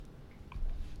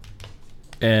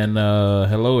And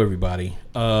hello, everybody.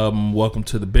 Welcome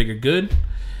to The Bigger Good.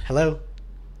 Hello.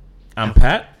 I'm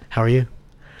Pat. How are you?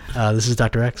 This is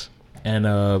Dr. X.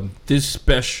 And this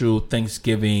special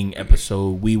Thanksgiving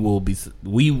episode, we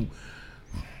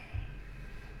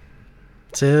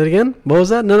Say that again. What was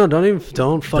that? No,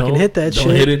 don't fucking hit that shit.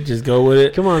 Don't hit it. Just go with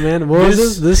it. Come on, man. What was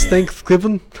this? This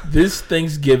Thanksgiving. This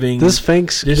Thanksgiving. This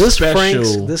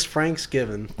special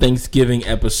Franksgiving. Thanksgiving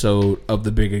episode of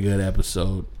The Bigger Good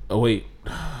episode. Oh wait.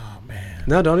 Oh man.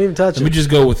 No, don't even touch it. Let me just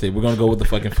go with it. We're gonna go with the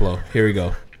fucking flow. Here we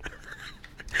go.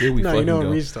 Here we fucking go.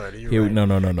 Restart it. Here, right. No.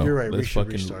 You're right.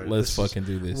 Let's fucking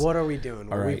do this. What are we doing?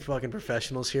 Are we fucking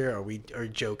professionals here? Are we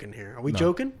joking here? Are we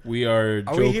joking? We are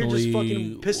jokingly. Are we here just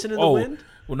fucking pissing in the wind?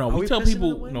 Well, no. We tell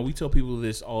people. No, we tell people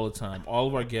this all the time. All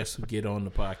of our guests who get on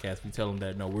the podcast, we tell them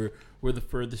that we're the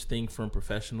furthest thing from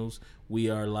professionals. We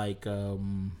are like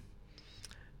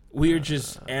we are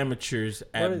just amateurs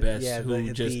at best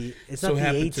who just so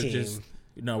happen to just.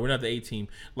 No, we're not the A team.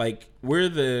 Like we're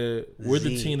the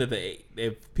team that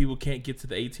if people can't get to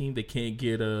the A team, they can't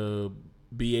get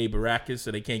B.A. Baracus,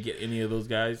 so they can't get any of those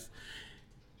guys.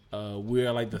 We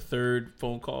are like the third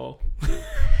phone call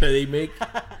that they make.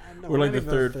 No, we're like the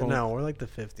third phone. No, we're like the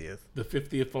 50th. The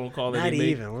 50th phone call that not they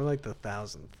make. Not even. We're like the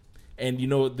 1000th. And you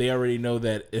know they already know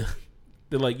that.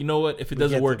 They're like, you know what? If it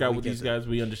doesn't work out with these guys,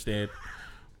 we understand.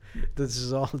 This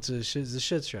is all. It's a shit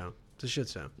show. It's a shit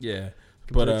show. Yeah.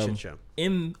 But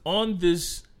on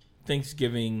this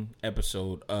Thanksgiving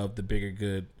episode of the Bigger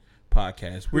Good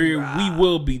podcast, we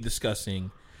will be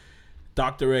discussing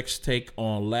Dr. X's take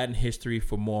on Latin history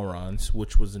for morons,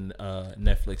 which was a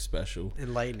Netflix special.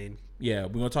 Enlightening. Yeah,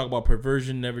 we're gonna talk about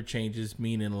perversion never changes,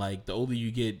 meaning like the older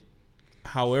you get,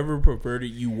 however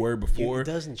perverted you were before, it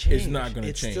doesn't change. It's not gonna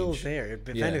change. It's still there. If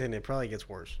anything, it probably gets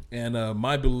worse. And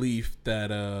my belief that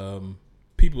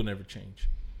people never change.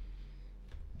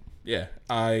 Yeah,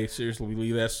 I seriously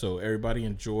believe that. So everybody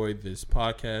enjoy this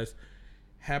podcast.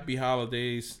 Happy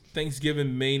holidays.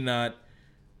 Thanksgiving may not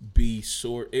be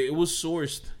it was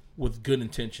sourced with good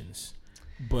intentions,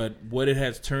 but what it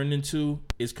has turned into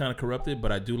is kind of corrupted.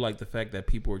 But I do like the fact that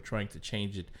people are trying to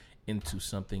change it into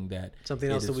something else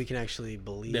that we can actually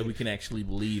believe. That we can actually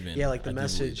believe in. Yeah, like the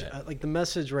message. Like the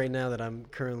message right now that I'm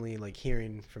currently like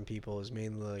hearing from people is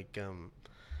mainly like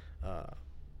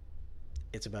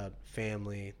it's about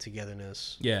family,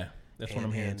 togetherness. Yeah, that's what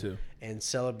I'm hearing too. And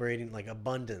celebrating like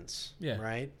abundance. Yeah.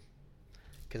 Right?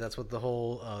 Because that's what the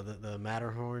whole the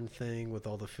Matterhorn thing with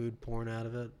all the food pouring out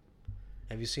of it.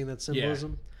 Have you seen that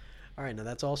symbolism? Yeah. All right, now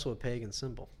that's also a pagan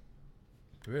symbol.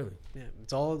 Really? Yeah,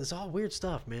 it's all weird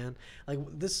stuff, man. Like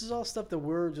this is all stuff that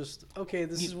we're just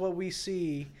this is what we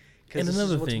see because this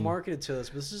is what's marketed to us.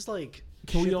 But this is like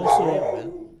can we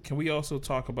also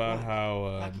talk about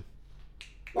how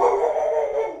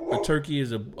a turkey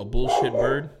is a bullshit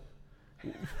bird?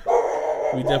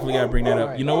 We definitely gotta bring that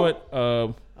up. Right. You know what?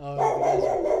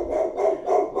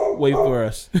 Wait for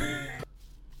us. God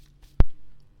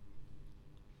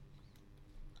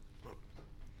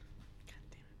damn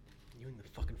it! You in the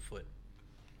fucking foot.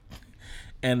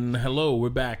 And hello, we're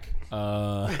back.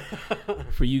 For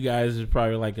you guys, it's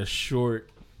probably like a short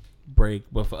break,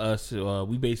 but for us,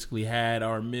 we basically had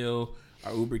our meal.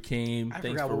 Our Uber came.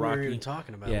 Thanks for Rocky. What were we even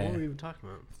talking about? Yeah. What were we even talking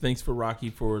about? Thanks for Rocky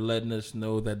for letting us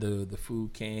know that the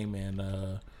food came and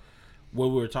what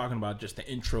we were talking about, just the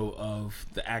intro of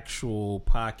the actual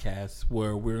podcast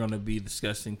where we're going to be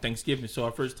discussing Thanksgiving. So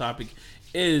our first topic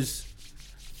is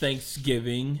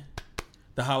Thanksgiving,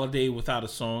 the holiday without a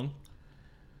song.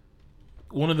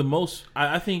 One of the most,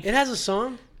 I think. It has a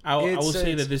song. I will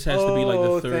say that this has to be like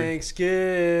the third.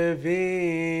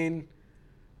 Thanksgiving.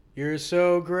 You're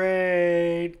so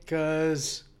great,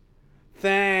 'cause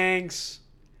thanks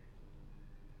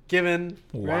given.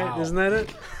 Wow. Right? Isn't that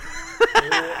it?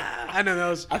 I know that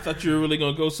was. I thought you were really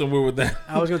gonna go somewhere with that.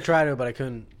 I was gonna try to, but I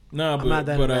couldn't. No,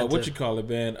 but what you call it,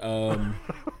 man?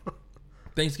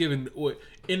 Thanksgiving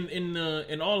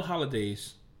in all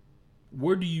holidays.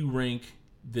 Where do you rank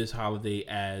this holiday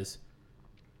as?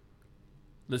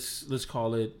 Let's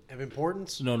call it of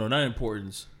importance. No, not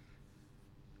importance.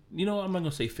 You know, I'm not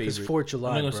gonna say favorite. It's 4th of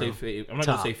July. I'm not gonna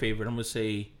say favorite. I'm gonna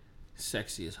say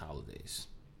sexiest holidays.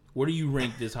 Where do you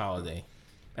rank this holiday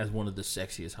as one of the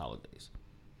sexiest holidays?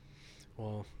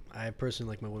 Well, I personally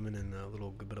like my women in a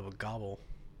little bit of a gobble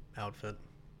outfit.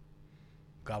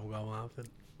 Gobble outfit.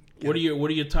 What are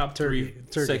your top three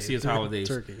sexiest holidays?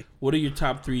 Turkey. What are your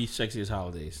top 3 sexiest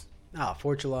holidays? 4th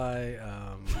of July.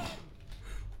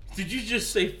 Did you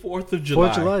just say 4th of July?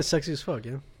 4th of July is sexy as fuck,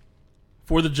 yeah.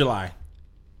 4th of July.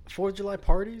 4th of July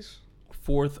parties?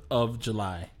 4th of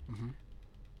July. Mm-hmm.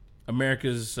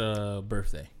 America's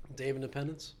birthday. Day of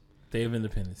Independence? Day of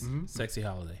Independence. Mm-hmm. Sexy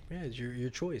holiday. Yeah, it's your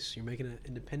choice. You're making an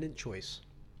independent choice.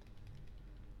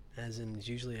 As in, it's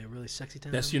usually a really sexy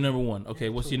time. That's your number one. Okay,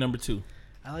 what's your number two?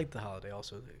 I like the holiday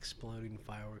also. The exploding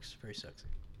fireworks, very sexy.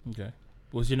 Okay.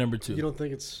 What's your number two? You don't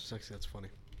think it's sexy? That's funny.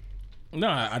 No,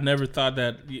 I never thought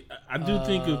that. I do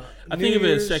think of. I think of it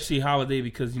as sexy holiday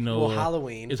because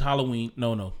Halloween. It's Halloween.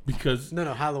 No, because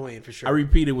Halloween for sure. I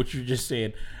repeated what you just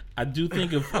said. I do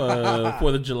think of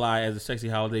 4th of July as a sexy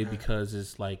holiday because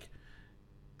it's like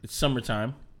it's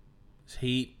summertime. It's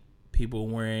heat. People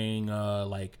wearing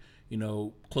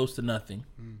close to nothing.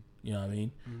 You know what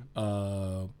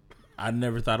I mean? I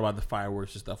never thought about the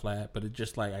fireworks and stuff like that, but it's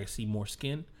just like I see more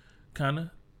skin, kind of.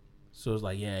 So it's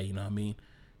like, yeah, you know what I mean?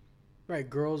 Right,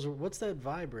 girls. What's that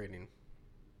vibrating?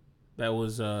 That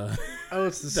was. Oh,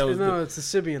 it's the it's the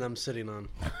Sybian I'm sitting on.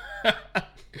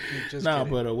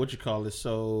 But what you call it?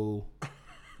 So,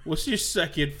 what's your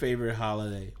second favorite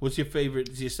holiday? What's your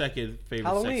second favorite?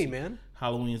 Halloween, man.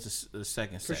 Halloween is the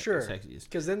second for sure. Sexiest.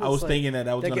 Because then I was thinking that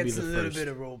was going to be the first. A little bit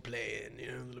of role playing,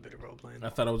 a little bit of role playing. I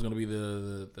thought it was going to be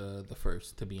the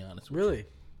first, to be honest. Really? You.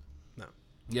 No.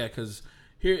 Yeah, because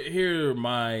here are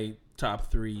my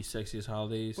top 3 sexiest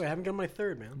holidays. Wait, I haven't got my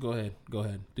third, man. Go ahead.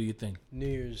 Do your thing. New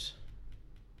Year's.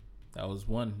 That was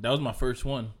one. That was my first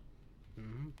one.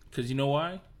 Because you know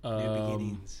why? New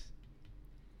beginnings.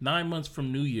 9 months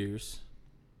from New Year's.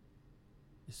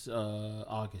 It's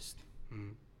August.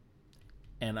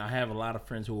 And I have a lot of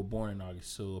friends who were born in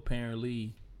August. So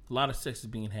apparently, a lot of sex is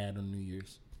being had on New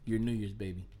Year's. Your New Year's,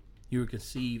 baby. You were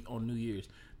conceived on New Year's.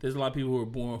 There's a lot of people who were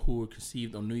born who were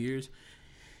conceived on New Year's.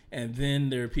 And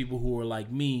then there are people who are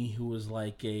like me, who was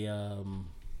like I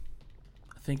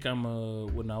think I'm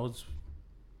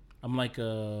like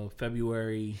a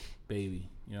February baby.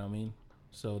 You know what I mean?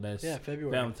 So that's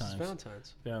February.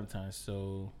 Valentine's.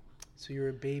 So you're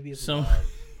a baby of love.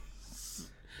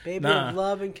 Baby of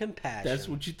love and compassion. That's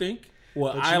what you think?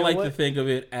 Well, I like to think of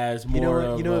it as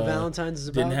more you know what Valentine's is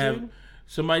about,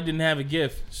 somebody didn't have a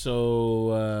gift,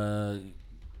 so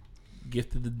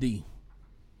gifted the D.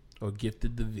 Or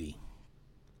gifted the V.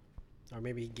 Or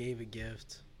maybe he gave a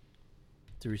gift.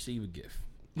 To receive a gift.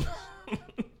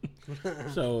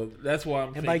 So that's why I'm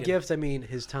thinking. And by gift, I mean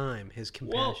his time, his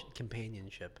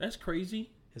companionship. That's crazy.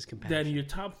 His compassion. That in your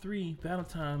top 3,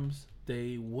 Valentine's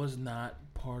Day was not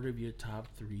part of your top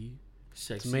 3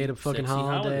 sexy. It's made up fucking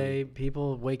holiday.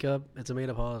 People wake up. It's a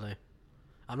made up holiday.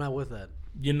 I'm not with that.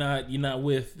 You're not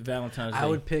with Valentine's Day. I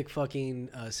would pick fucking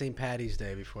St. Patty's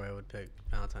Day before I would pick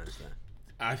Valentine's Day.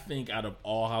 I think out of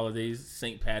all holidays,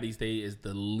 St. Patty's Day is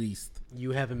the least.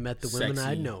 You haven't met the women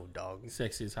I know, dog.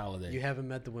 Sexiest holiday. You haven't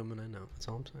met the women I know. That's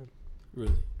all I'm saying.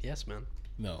 Really? Yes, man.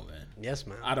 No, man. Yes,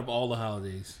 man. Out of all the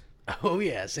holidays. Oh,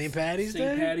 yeah. St. Patty's Day?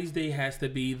 St. Patty's Day has to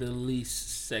be the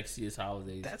least sexiest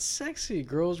holidays. That's sexy.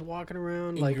 Girls walking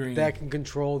around that can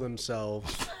control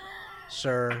themselves,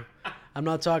 sir. I'm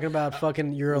not talking about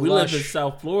fucking you're a we lush. We live in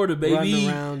South Florida, baby. Running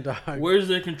around, dog. Where's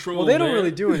their control, Well, they don't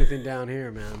really do anything down here,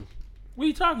 man. What are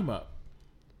you talking about?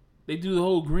 They do the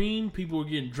whole green. People are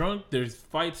getting drunk. There's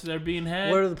fights that are being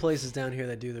had. What are the places down here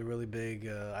that do the really big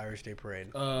Irish Day Parade?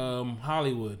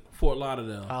 Hollywood, Fort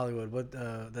Lauderdale. Hollywood. What?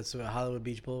 That's Hollywood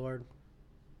Beach Boulevard.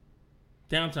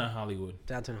 Downtown Hollywood.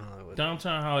 Fort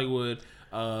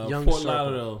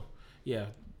Lauderdale. Yeah.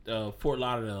 Fort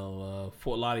Lauderdale.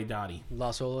 Fort Lauderdale.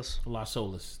 Las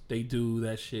Olas. They do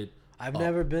that shit. I've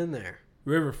never been there.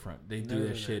 Riverfront. They do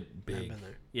that shit big. Never been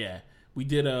there. Yeah. We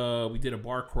did a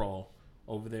bar crawl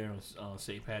over there on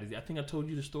St. Patty's Day. I think I told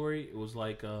you the story. It was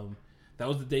like that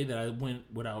was the day that I went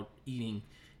without eating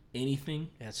anything.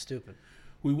 Yeah, it's stupid.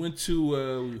 We went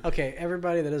to okay,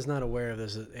 everybody that is not aware of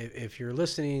this, if you're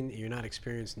listening, you're not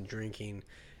experienced in drinking,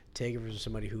 take it from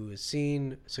somebody who has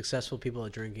seen successful people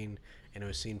at drinking and who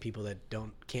has seen people that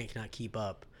cannot keep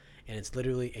up. And it's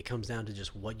literally, it comes down to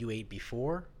just what you ate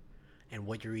before and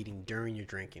what you're eating during your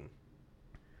drinking.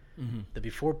 Mm-hmm. The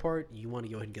before part, you want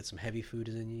to go ahead and get some heavy food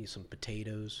in you, some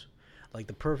potatoes. Like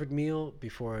the perfect meal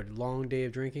before a long day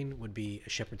of drinking would be a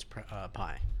shepherd's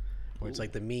pie, where it's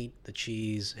like the meat, the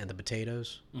cheese, and the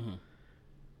potatoes. Mm-hmm.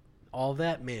 All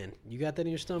that, man, you got that in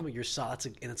your stomach. Your sauce,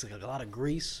 and it's like a lot of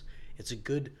grease. It's a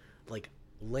good like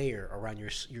layer around your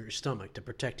stomach to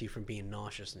protect you from being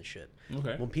nauseous and shit.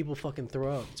 Okay. When people fucking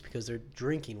throw up, it's because they're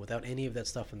drinking without any of that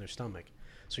stuff in their stomach.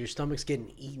 So your stomach's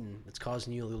getting eaten. It's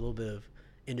causing you a little bit of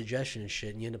indigestion and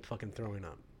shit, and you end up fucking throwing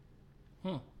up.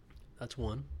 That's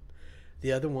one.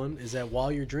 The other one is that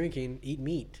while you're drinking, eat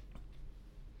meat.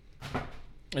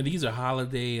 And these are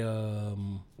holiday.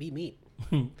 Eat meat.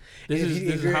 This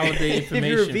is holiday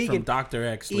information vegan, from Dr.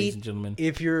 X, ladies and gentlemen.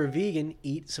 If you're a vegan,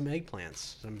 eat some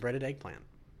eggplants, some breaded eggplant.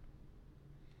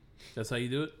 That's how you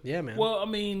do it? Yeah, man. Well, I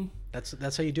mean...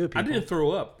 That's how you do it, people. I didn't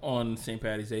throw up on St.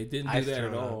 Patty's Day. Didn't do that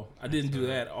at all. I didn't do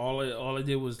that. All I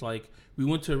did was, like, we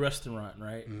went to a restaurant,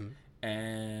 right? Mm-hmm.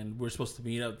 And we're supposed to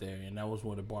meet up there. And that was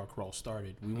where the bar crawl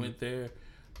started. We went there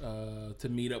to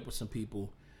meet up with some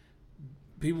people.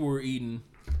 People were eating.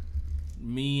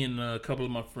 Me and a couple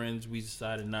of my friends, we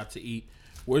decided not to eat.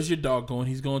 Where's your dog going?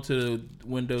 He's going to the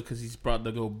window because he's brought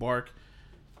to go bark.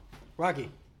 Rocky.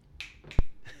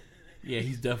 Yeah,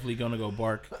 he's definitely going to go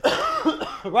bark.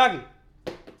 Rocky,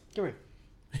 come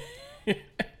here.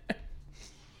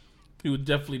 He was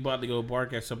definitely about to go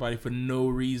bark at somebody for no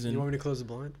reason. You want me to close the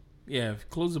blind? Yeah,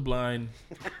 close the blind.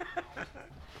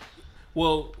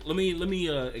 Well, let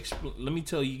me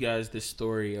tell you guys this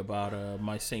story about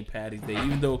my St. Patty's Day.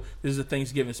 Even though this is a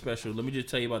Thanksgiving special, let me just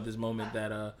tell you about this moment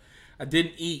that I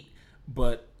didn't eat,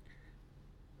 but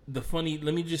let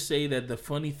me just say that the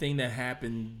funny thing that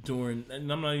happened during,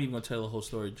 and I'm not even gonna tell the whole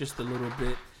story, just a little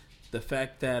bit. The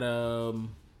fact that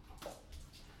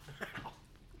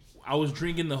I was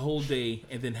drinking the whole day,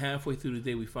 and then halfway through the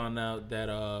day, we found out that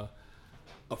a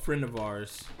friend of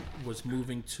ours was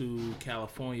moving to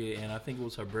California, and I think it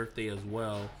was her birthday as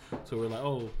well. So we're like,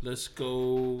 oh, let's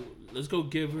go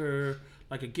give her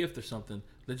like a gift or something.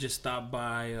 Let's just stop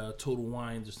by Total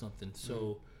Wines or something.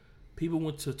 So people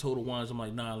went to Total Wines. I'm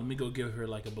like, nah, let me go give her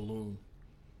like a balloon,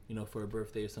 for her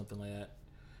birthday or something like that.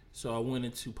 So I went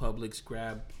into Publix,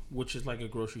 which is like a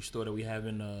grocery store that we have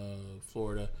in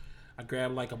Florida. I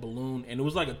grabbed like a balloon, and it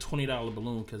was like a $20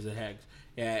 balloon because it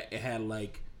had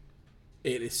like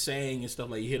it sang and stuff,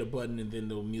 like you hit a button and then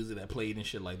the music that played and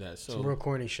shit like that. So some real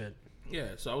corny shit. Yeah,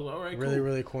 so I was all right. Really, cool.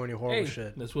 Really corny, horrible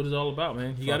shit. That's what it's all about,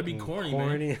 man. You got to be corny,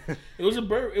 man. It was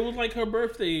like her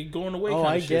birthday, going away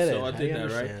kind of shit. So I did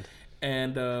that, right?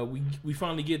 And we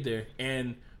finally get there,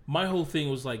 and my whole thing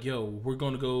was like, yo, we're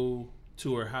gonna go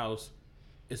to her house.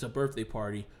 It's a birthday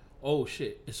party. Oh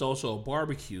shit! It's also a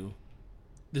barbecue.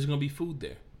 There's gonna be food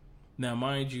there. Now,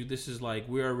 mind you, this is like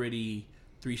we're already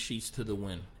 3 sheets to the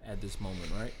wind at this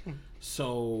moment, right?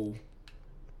 So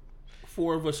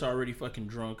 4 of us are already fucking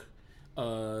drunk.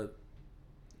 It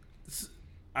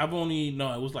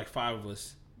was like 5 of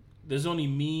us. There's only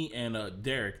me and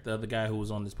Derek, the other guy who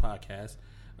was on this podcast.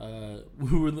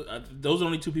 Those are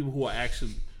only 2 people who are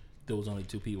actually. There was only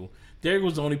 2 people. Derek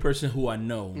was the only person who I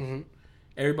know. Mm-hmm.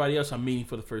 Everybody else I'm meeting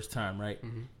for the first time, right?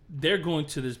 Mm-hmm. They're going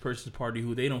to this person's party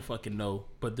who they don't fucking know.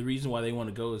 But the reason why they want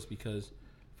to go is because,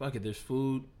 fuck it, there's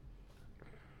food.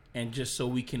 And just so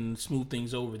we can smooth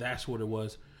things over, that's what it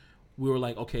was. We were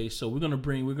like, okay, so we're going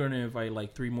to invite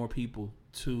like 3 more people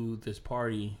to this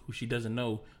party who she doesn't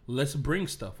know. Let's bring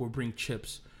stuff. We'll bring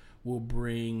chips. We'll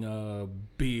bring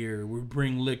beer. We'll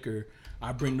bring liquor.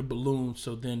 I bring the balloon.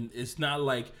 So then it's not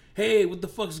like, hey, what the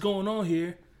fuck's going on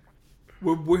here?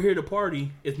 We're here to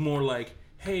party. It's more like,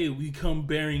 hey, we come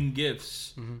bearing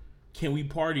gifts. Mm-hmm. Can we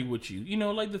party with you?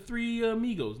 Like the 3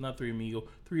 amigos. Not 3 amigos.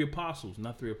 3 apostles.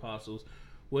 Not 3 apostles.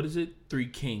 What is it? 3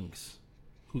 kings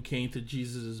who came to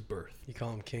Jesus' birth. You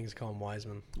call them kings, call them wise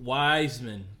men. Wise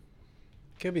men.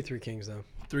 Could be 3 kings, though.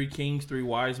 3 kings, 3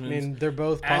 wise men. I mean, they're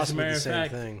both possibly the same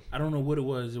thing. I don't know what it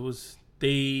was. It was,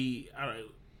 they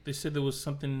said there was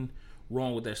something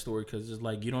wrong with that story because it's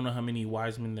like you don't know how many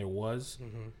wise men there was,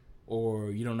 mm-hmm.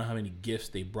 or you don't know how many gifts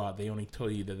they brought. They only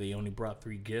told you that they only brought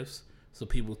 3 gifts. So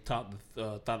people thought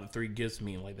the 3 gifts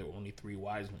mean like there were only 3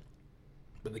 wise men.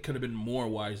 But there could have been more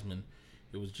wise men.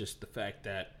 It was just the fact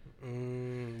that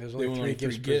there's only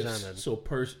 3 gifts presented. So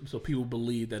people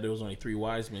believed that there was only 3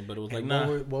 wise men, but it was and like, nah.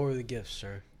 What were the gifts,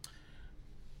 sir?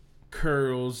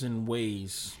 Curls and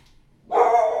ways.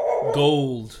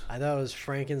 Gold. I thought it was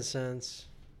frankincense,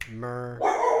 myrrh.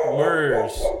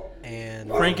 Myrrhs. And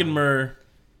Frank and myrrh.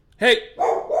 Hey!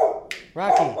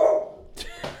 Rocky.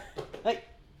 Hey!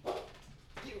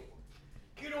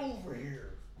 Get over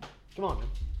here. Come on, man.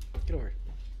 Get over here.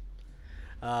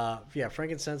 Yeah,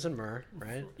 frankincense and myrrh,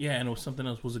 right? Yeah, and it was something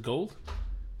else. Was it gold?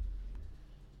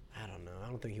 I don't know. I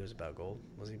don't think he was about gold.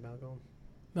 Was he about gold?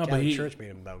 No, but the church made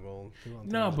him about gold.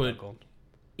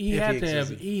 He had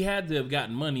to have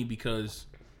gotten money because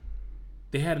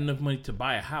they had enough money to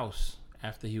buy a house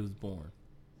after he was born.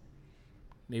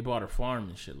 They bought a farm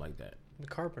and shit like that. The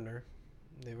carpenter,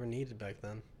 they were needed back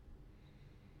then.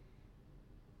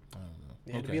 I don't know.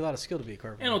 You had to be a lot of skill to be a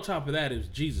carpenter. And on top of that, it was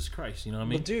Jesus Christ. You know what I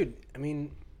mean? But dude,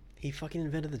 he fucking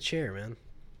invented the chair, man.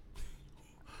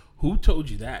 Who told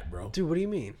you that, bro? Dude, what do you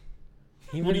mean?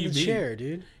 He invented the chair,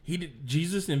 dude.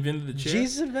 Jesus invented the chair?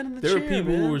 Jesus invented the chair, chair, There were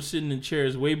people who were sitting in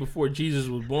chairs way before Jesus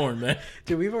was born, man.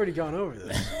 Dude, we've already gone over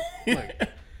this. Look,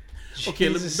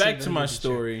 okay, back to my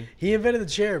story. He invented the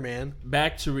chair, man.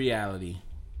 Back to reality.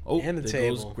 Oh, and the there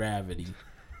table. goes gravity.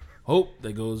 Oh,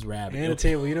 there goes Rabbit. And a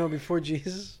table. You know, before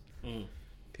Jesus,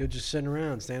 people just standing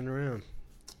around.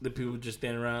 The people just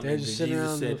standing around. They're just sitting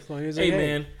around said, the floor. Hey, like,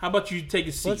 man, how about you take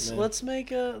a seat, man? Let's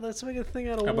make a thing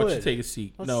out of wood. How about you take a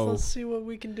seat? Let's see what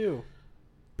we can do.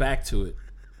 Back to it.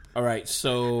 All right,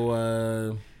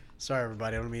 so sorry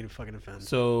everybody, I don't mean to fucking offend.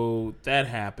 So that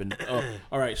happened.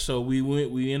 All right, so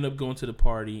we ended up going to the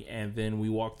party, and then we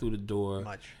walked through the door.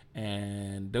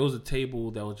 And there was a table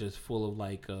that was just full of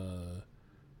like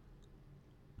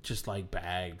just like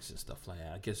bags and stuff like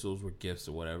that. I guess those were gifts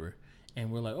or whatever. And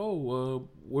we're like, oh,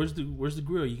 where's the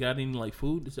grill? You got any like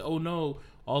food? They said, oh no,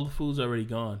 all the food's already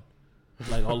gone.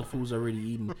 Like all the food's already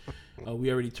eaten. We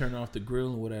already turned off the grill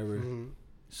and whatever. Mm-hmm.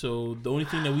 So the only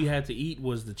thing that we had to eat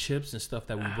was the chips and stuff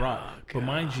that we brought. Oh, but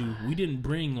mind you, we didn't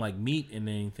bring like meat and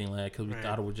anything like that because we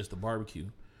thought it was just a barbecue.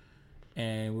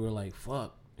 And we were like,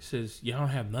 fuck. It says, y'all don't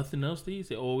have nothing else to eat? He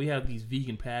said, oh, we have these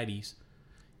vegan patties.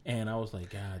 And I was like,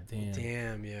 God damn.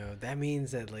 Damn, yo. That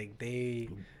means that like they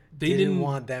didn't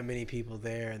want that many people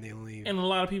there, and a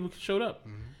lot of people showed up.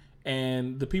 Mm-hmm.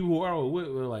 And the people who are with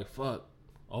were like, fuck.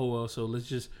 Oh well, so let's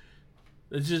just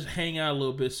hang out a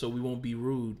little bit so we won't be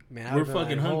rude. Man, we're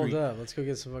fucking hungry. Hold up, let's go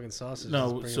get some fucking sausage.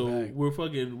 No, so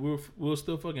we're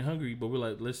still fucking hungry, but we're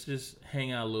like, let's just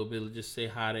hang out a little bit. Let's just say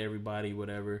hi to everybody,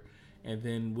 whatever, and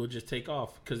then we'll just take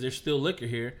off because there's still liquor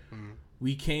here. Mm-hmm.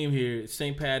 We came here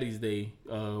St. Patty's Day,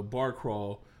 bar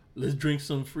crawl. Let's drink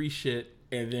some free shit.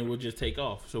 And then we'll just take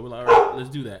off. So we're like, all right, let's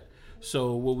do that.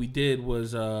 So what we did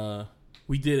was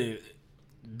we did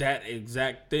that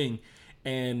exact thing.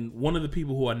 And one of the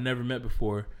people who I never met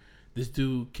before, this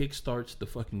dude kickstarts the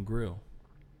fucking grill.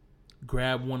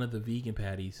 Grab one of the vegan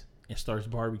patties and starts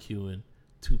barbecuing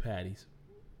 2 patties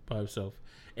by himself.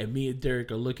 And me and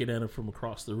Derek are looking at him from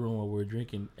across the room while we're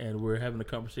drinking. And we're having a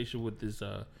conversation with this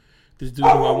dude who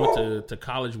I went to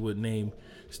college with named...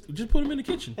 Just put him in the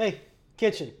kitchen. Hey,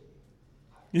 kitchen.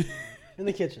 In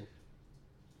the kitchen.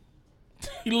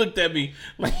 He looked at me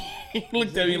like he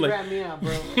grabbed me out,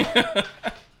 bro.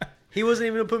 He wasn't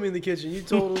even gonna put me in the kitchen. You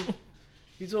told him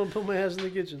to put my ass in the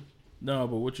kitchen. No,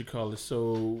 but what you call it?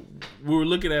 So we were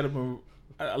looking at him. And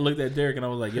I looked at Derek and I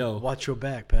was like, "Yo, watch your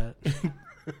back, Pat."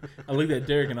 I looked at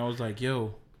Derek and I was like,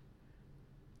 "Yo,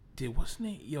 what's his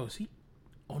name? Yo, is he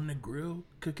on the grill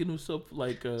cooking himself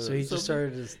like?" So he just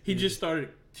started. He just started.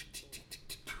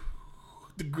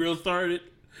 The grill started.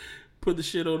 Put the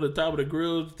shit on the top of the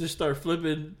grill. Just start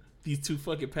flipping these 2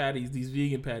 fucking patties, these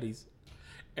vegan patties.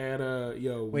 And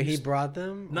wait, he brought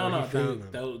them? No,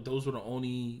 those were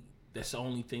that's the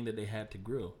only thing that they had to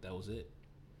grill. That was it.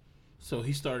 So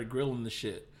he started grilling the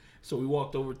shit. So we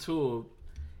walked over to him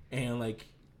and like,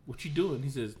 what you doing?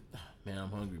 He says, man, I'm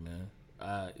hungry, man.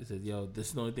 He said, yo, this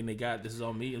is the only thing they got. This is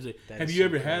all me. I was like, have you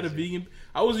ever had a vegan?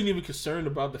 I wasn't even concerned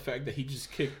about the fact that he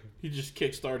just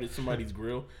kick-started somebody's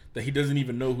grill that he doesn't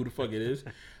even know who the fuck it is.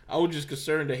 I was just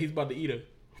concerned that he's about to eat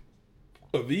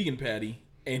a vegan patty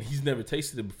and he's never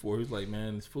tasted it before. He was like,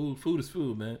 man, it's food. Food is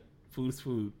food, man. Food is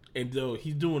food. And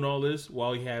he's doing all this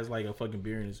while he has like a fucking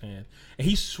beer in his hand. And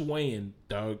he's swaying,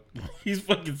 dog. He's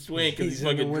fucking swaying because he's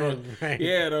fucking drunk. Right?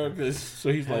 Yeah, dog.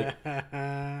 So he's like,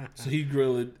 so he's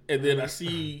grilling. And then I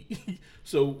see,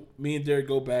 so me and Derek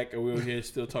go back and we're over here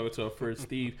still talking to our friend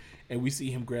Steve. And we see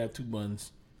him grab 2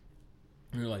 buns.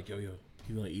 And we're like, yo,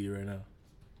 he's going to eat it right now.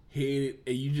 He ate it,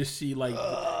 and you just see like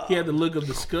he had the look of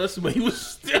disgust, but he was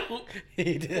still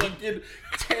fucking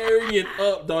tearing it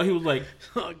up, dog. He was like,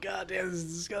 "Oh god damn, this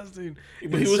is disgusting."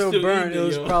 But he was so burnt. It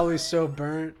was probably so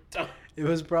burnt. It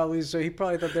was probably so. He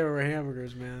probably thought they were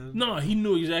hamburgers, man. No, he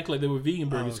knew exactly like they were vegan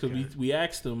burgers because we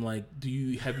asked him like,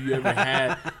 have you ever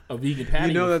had a vegan patty?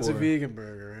 You know before? That's a vegan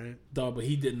burger, right? Dog, but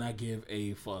he did not give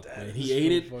a fuck. Man. He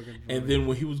ate it, and then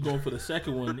when he was going for the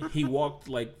second one, he walked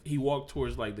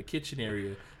towards like the kitchen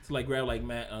area to like grab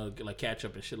like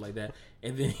ketchup and shit like that,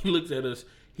 and then he looks at us.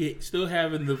 He still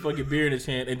having the fucking beer in his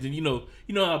hand, and then you know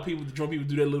how the drunk people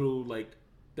do that little like.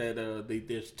 That they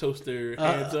just toast their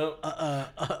hands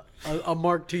up. A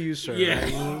mark to you, sir.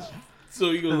 Yeah.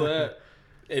 So he goes that,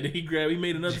 and he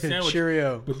made another sandwich.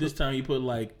 Cheerio. But this time he put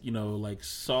like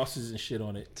sauces and shit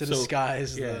on it to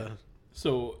disguise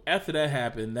So after that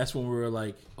happened, that's when we were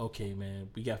like, okay, man,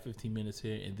 we got 15 minutes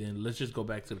here, and then let's just go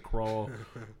back to the crawl.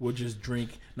 We'll just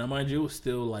drink. Now, mind you, it was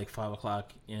still like 5:00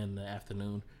 in the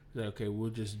afternoon. We're like, okay, we'll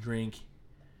just drink.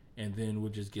 And then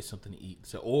we'll just get something to eat.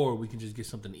 So, or we can just get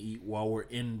something to eat while we're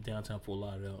in downtown Fort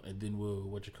Lauderdale, and then we'll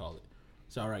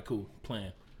So, all right, cool,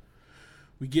 plan.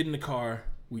 We get in the car,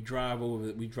 we drive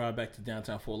back to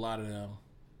downtown Fort Lauderdale.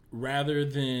 Rather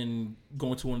than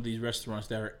going to one of these restaurants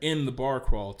that are in the bar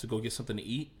crawl to go get something to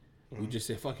eat, We just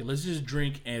said, fuck it, let's just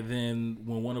drink. And then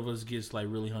when one of us gets like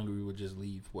really hungry, we would just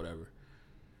leave, whatever.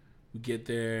 We get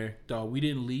there. Dog, we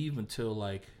didn't leave until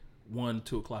like 1,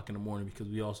 2 o'clock in the morning because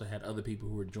we also had other people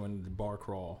who were joining the bar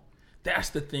crawl. That's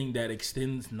the thing that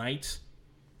extends nights.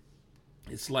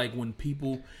 It's like when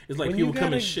people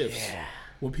come in shifts. Yeah.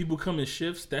 When people come in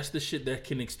shifts, that's the shit that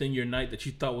can extend your night that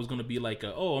you thought was going to be like,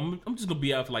 I'm just going to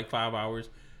be out for like 5 hours.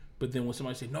 But then when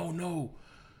somebody say, no,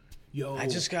 yo, I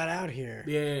just got out here.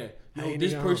 Yeah. Yo,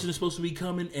 this person is supposed to be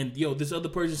coming. And yo, this other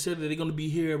person said that they're going to be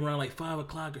here around like 5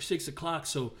 o'clock or 6 o'clock.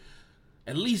 So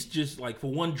at least just like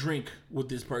for one drink with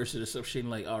this person or some shit.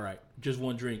 Like, all right, just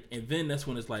one drink. And then that's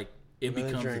when it's like, it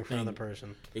becomes a thing. For another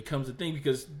person. It becomes a thing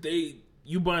because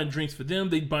you buying drinks for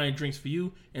them, they buying drinks for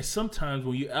you. And sometimes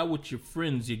when you're out with your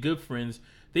friends, your good friends,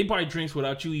 they buy drinks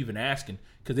without you even asking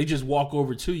because they just walk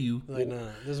over to you. Like, nah,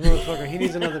 this motherfucker, he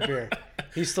needs another beer.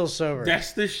 He's still sober.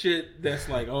 That's the shit that's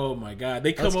like, oh my God.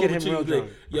 They come over to you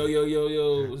like,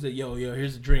 yo. Say, yo,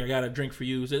 here's a drink. I got a drink for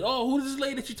you. Say, oh, who's this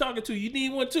lady that you talking to? You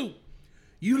need one too.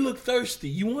 You look thirsty.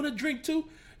 You want a drink too?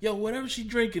 Yo, whatever she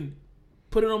drinking,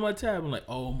 put it on my tab. I'm like,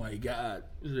 oh my God.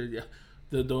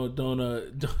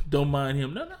 Don't mind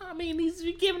him. No, I mean, he's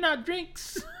giving out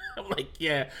drinks. I'm like,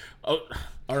 yeah. Oh,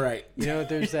 all right. You know,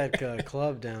 there's that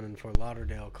club down in Fort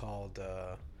Lauderdale called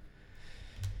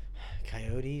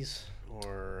Coyotes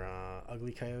or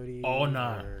Ugly Coyote. Oh,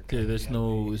 nah. It's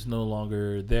no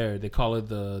longer there. They call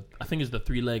it I think it's the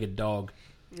 3-legged dog.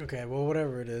 Okay, well,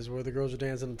 whatever it is, where the girls are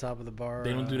dancing on top of the bar.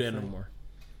 They don't do that no more.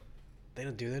 They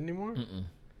don't do that anymore? Mm-mm.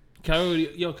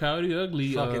 Coyote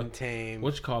Ugly. Fucking tame.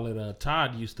 What you call it?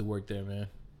 Todd used to work there, man.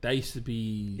 That used to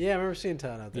be. Yeah, I remember seeing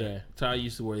Todd out there. Yeah, Todd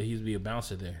used to work. He used to be a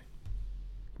bouncer there.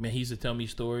 Man, he used to tell me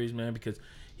stories, man, because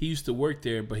he used to work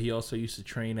there, but he also used to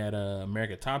train at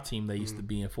America Top Team that used to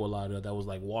be in Fort Lauderdale. That was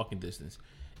like walking distance,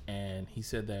 and he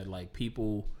said that like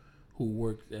people who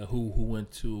worked,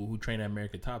 who trained at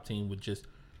America Top Team would just,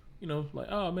 like,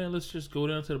 oh man, let's just go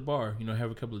down to the bar, have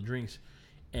a couple of drinks,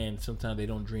 and sometimes they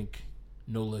don't drink.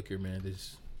 No liquor, man. They're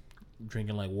just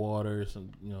drinking like water,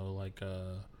 some like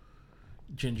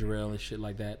ginger ale and shit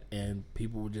like that, and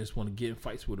people would just want to get in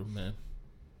fights with them, man.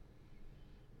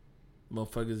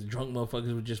 Drunk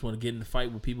motherfuckers would just want to get in the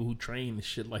fight with people who train and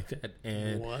shit like that.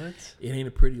 And what? It ain't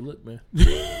a pretty look, man.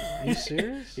 Are you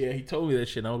serious? Yeah, he told me that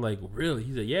shit. And I was like, really?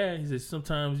 He said, yeah. He said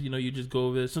sometimes you just go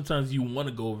over there. Sometimes you want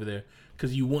to go over there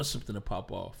because you want something to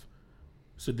pop off.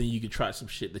 So then you can try some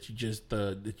shit that you just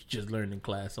learned in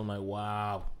class. I'm like,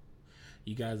 wow,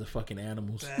 you guys are fucking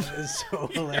animals. That is so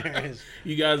hilarious.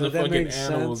 You guys are fucking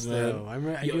animals, sense,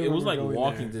 man. It was like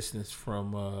walking distance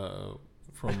from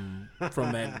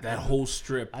that whole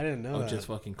strip. I didn't know of that. Just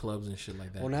fucking clubs and shit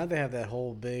like that. Well, now they have that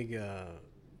whole big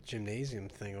gymnasium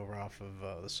thing over off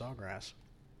of the Sawgrass.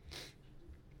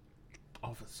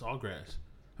 Off of Sawgrass,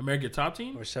 American Top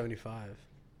Team or 75.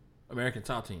 American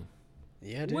Top Team.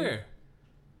 Yeah, dude. Where?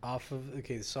 Off of the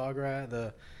Sawgrass,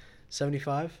 the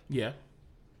 75. Yeah.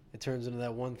 It turns into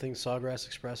that one thing, Sawgrass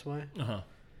Expressway.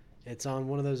 It's on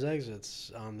one of those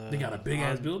exits on the. They got a big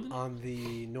ass building on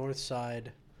the north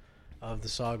side of the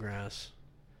Sawgrass.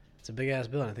 It's a big ass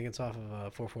building. I think it's off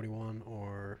of 441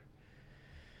 or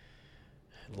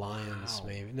Lions,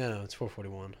 maybe. No, it's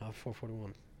 441. Off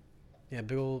 441. Yeah,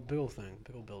 big old thing,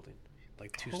 big old building,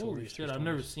 like 2 stories. Holy shit! I've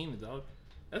never seen it, dog.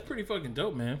 That's pretty fucking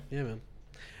dope, man. Yeah, man.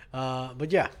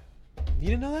 But yeah, you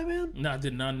didn't know that, man? No, I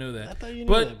did not know that. I thought you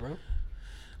knew that, bro.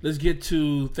 Let's get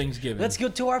to Thanksgiving. Let's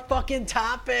get to our fucking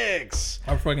topics.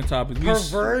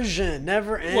 Perversion,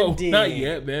 never ending. Whoa, not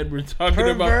yet, man. We're talking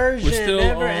about. We're still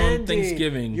never on ending.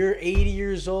 Thanksgiving. You're 80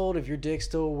 years old. If your dick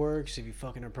still works, if you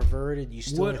fucking are perverted, you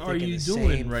still. What are you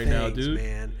doing right now, dude?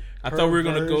 Man. I thought we were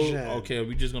gonna go. Okay, are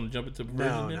we just gonna jump into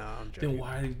perversion? No, I'm joking. Then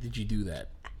why did you do that?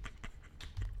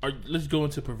 Let's go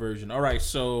into perversion. All right,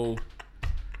 so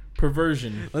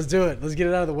perversion. Let's do it. Let's get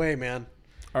it out of the way, man.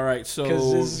 All right, so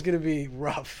because this is gonna be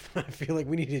rough. I feel like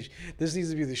this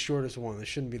needs to be the shortest one. This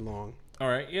shouldn't be long. All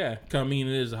right, yeah. I mean,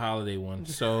 it is a holiday one,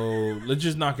 so let's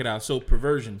just knock it out. So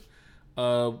perversion.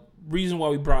 Reason why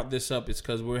we brought this up is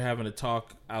because we're having a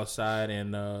talk outside,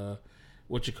 and my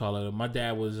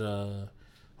dad was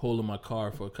holding my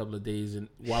car for a couple of days, and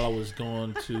while I was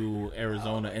going to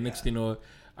Arizona, and next thing you know,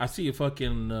 I see a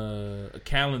fucking a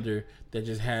calendar that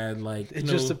just had like it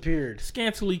just appeared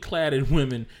scantily cladded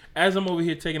women. As I'm over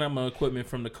here taking out my equipment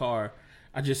from the car,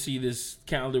 I just see this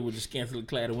calendar with just scantily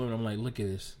cladded women. I'm like, look at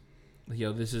this,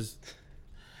 yo, this is.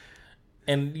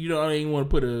 And I didn't want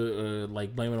to put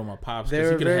like blame it on my pops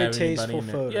because he could have anybody in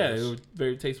there. Photos. Yeah, it was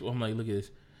very tasteful. I'm like, look at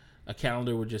this, a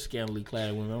calendar with just scantily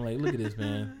cladded women. I'm like, look at this,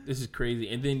 man, this is crazy.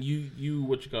 And then you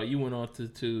went on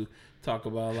to talk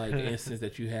about like the instance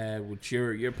that you had with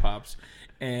your pops,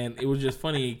 and it was just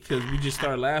funny because we just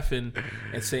started laughing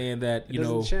and saying that it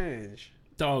doesn't change,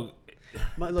 dog.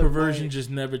 Perversion just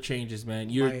never changes, man.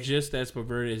 You're just as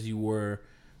perverted as you were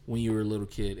when you were a little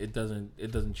kid. It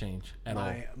doesn't change at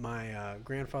all. My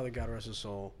grandfather, God rest his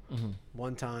soul,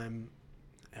 one time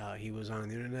he was on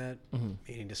the internet and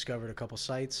he discovered a couple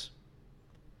sites.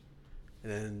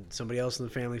 And then somebody else in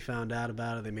the family found out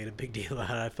about it. They made a big deal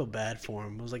out of it. I feel bad for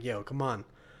him. I was like, yo, come on.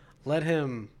 Let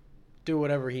him do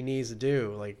whatever he needs to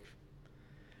do. Like,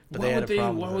 but they had a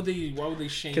problem. Why would they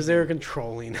shame? Because they were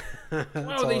controlling. Why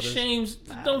would they shame?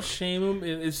 Don't shame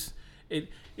him.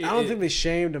 I don't think they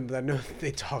shamed him, but I know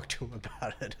they talked to him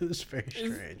about it. It was very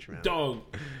strange, man. Dog,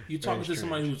 you're talking to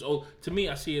somebody who's old. To me,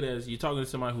 I see it as you're talking to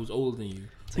somebody who's older than you,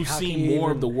 who's seen more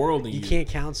of the world than you. You can't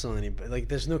counsel anybody. Like,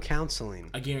 there's no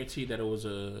counseling. I guarantee that it was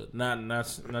not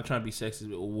trying to be sexist,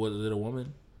 but was it a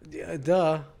woman? Yeah,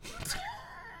 duh.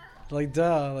 Like,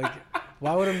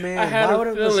 why would a man? I had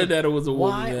a feeling that it was a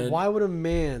woman. Why would a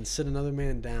man sit another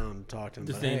man down and talk to him?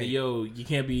 Just saying that, yo, you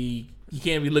can't be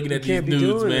looking at these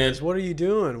nudes, man. This. What are you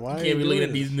doing? Why you can't be looking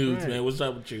at these nudes, man? What's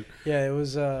up with you? Yeah, it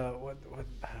was what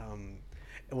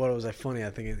was that funny? I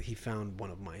think he found one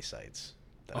of my sites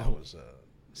that was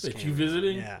that you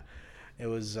visiting. Yeah, it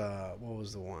was what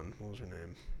was the one? What was her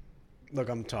name? Look,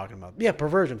 I'm talking about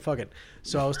perversion. Fuck it.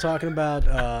 So I was talking about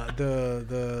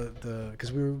the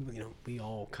because we were we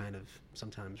all kind of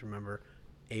sometimes remember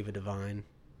Ava Devine.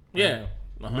 Right? Yeah,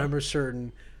 remember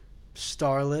certain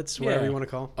starlets, whatever you want to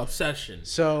call Obsession.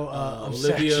 So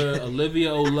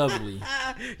Olivia O'Lovely.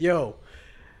 Yo,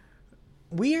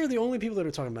 we are the only people that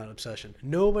are talking about Obsession.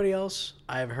 Nobody else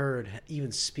I've heard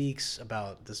even speaks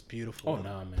about this beautiful. Oh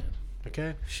no, man.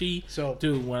 Okay.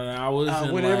 Dude, when I was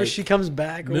in whenever she comes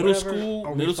back, middle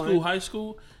school, high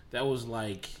school, that was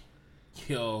like,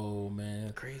 yo,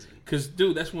 man, crazy. Because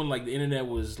dude, that's when like the internet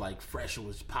was like fresh, it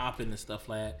was popping and stuff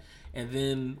like that. And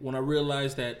then when I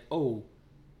realized that,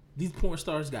 these porn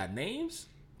stars got names,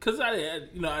 because I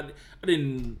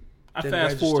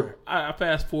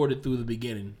fast forwarded through the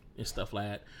beginning and stuff like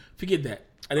that. Forget that.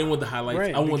 I didn't want the highlights.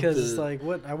 Right, because it's like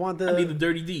what I need the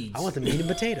dirty deeds. I want the meat and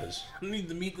potatoes. I need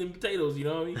the meat and potatoes. You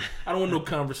know what I mean? I don't want no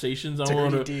conversations. I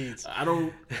don't need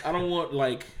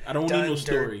no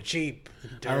story. Cheap.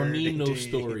 I don't need no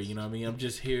story. You know what I mean? I'm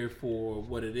just here for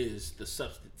what it is, the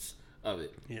substance of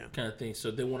it, kind of thing. So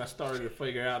then when I started to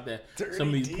figure out that some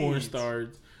of these porn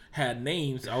stars had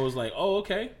names, I was like, oh,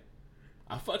 okay,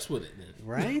 I fucks with it then.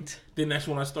 Right? Then that's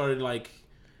when I started like.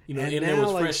 And internet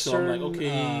was fresh, so I'm like,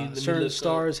 okay. Certain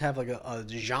stars have like a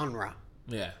genre,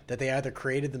 that they either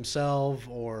created themselves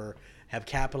or have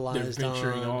capitalized They're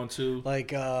venturing on to.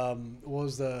 Like, what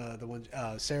was the one?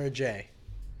 Sarah J.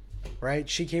 Right?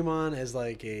 She came on as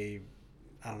like a,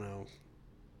 I don't know,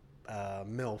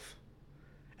 MILF,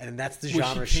 and that's the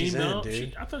genre she's in,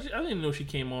 dude. I didn't know she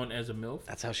came on as a MILF.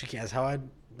 That's how she came.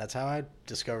 That's how I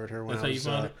discovered her when I was.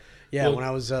 You found it? Yeah, when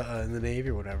I was in the Navy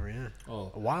or whatever. Yeah.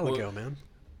 Oh, a while ago, man.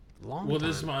 Long time.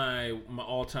 This is my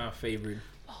all-time favorite.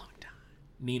 Long time.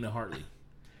 Nina Hartley.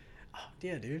 Oh,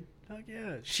 yeah, dude. Fuck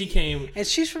yeah. She came... And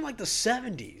she's from, like, the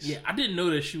 70s. Yeah, I didn't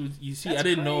know that she was... You see, I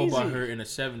didn't know about her in the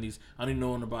 70s. I didn't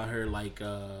know about her, like,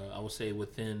 I would say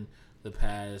within the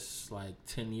past, like,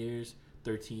 10 years,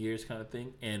 13 years kind of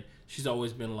thing. And she's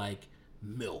always been, like,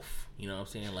 MILF. You know what I'm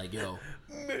saying? Like, yo...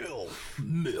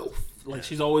 MILF. Like,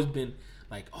 she's always been,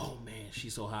 like, oh, man,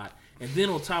 she's so hot. And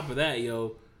then on top of that,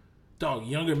 yo... Dog,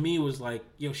 younger me was like,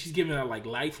 yo, she's giving out like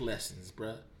life lessons,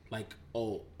 bruh. Like,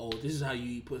 oh, this is how you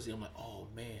eat pussy. I'm like, oh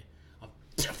man, I'm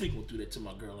definitely gonna do that to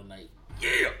my girl tonight.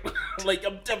 Yeah, like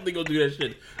I'm definitely gonna do that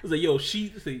shit. I was like, yo,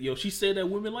 she said that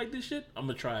women like this shit. I'm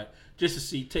gonna try it just to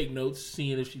see, take notes,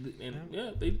 seeing if she, and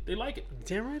they like it.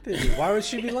 Damn right they do. Why would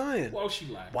she be lying? Why would she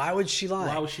lie? Why would she lie?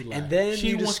 Why would she lie? And then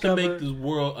she wants to make this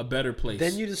world a better place.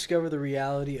 Then you discover the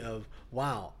reality of,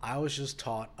 wow, I was just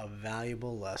taught a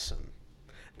valuable lesson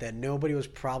that nobody was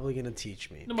probably going to teach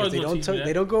me.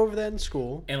 They don't go over that in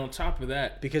school. And on top of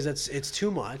that, because it's too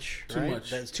much.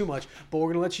 That's too much. But we're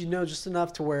going to let you know just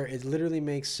enough to where it literally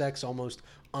makes sex almost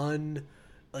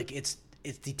it's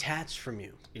detached from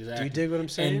you. Exactly. Do you dig what I'm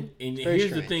saying? And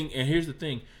here's the thing. And here's the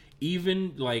thing.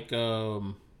 Even like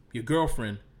your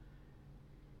girlfriend,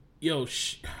 yo,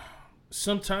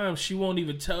 sometimes she won't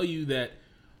even tell you that.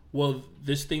 Well,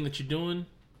 this thing that you're doing.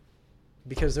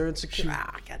 Because they're insecure.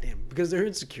 Goddamn. Because they're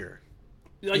insecure.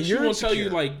 Like, she won't tell you,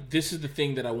 like, this is the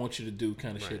thing that I want you to do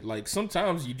kind of shit. Like,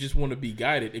 sometimes you just want to be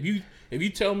guided. If you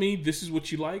tell me this is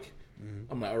what you like,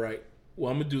 I'm like, all right,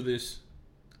 well, I'm going to do this,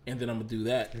 and then I'm going to do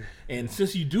that. And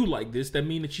since you do like this, that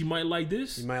means that you might like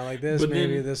this. You might like this, but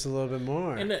maybe then, this a little bit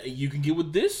more. And you can get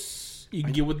with this, You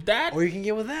can get with that, or you can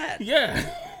get with that. Yeah,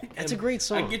 that's a great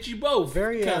song. I get you both.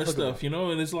 Very kind of stuff, you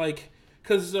know. And it's like,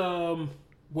 because there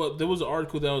was an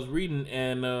article that I was reading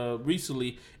and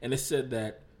recently, and it said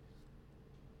that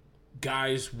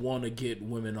guys want to get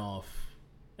women off.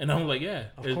 And I'm like, yeah,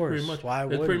 of course. Pretty much, why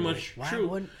that's pretty much why true.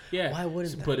 Wouldn't, yeah, why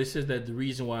wouldn't that? But it says that the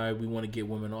reason why we want to get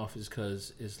women off is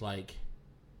because it's like,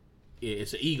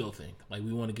 it's an ego thing. Like,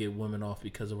 we want to get women off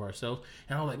because of ourselves.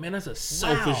 And I'm like, man, that's a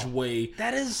selfish way.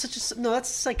 That is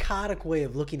that's a psychotic way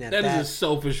of looking at that. That is a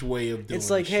selfish way of doing it. It's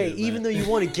like, hey, even though you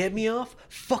want to get me off,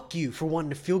 fuck you for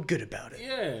wanting to feel good about it.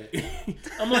 Yeah.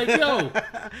 I'm like, yo.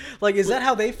 Like, is that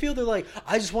how they feel? They're like,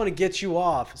 I just want to get you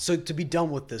off so to be done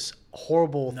with this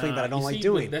horrible thing that I don't like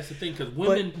doing. That's the thing, because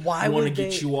women want to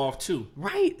get you off too.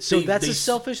 Right. So that's a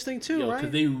selfish thing too, right?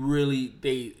 Because they really,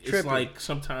 it's like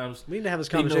sometimes... We need to have this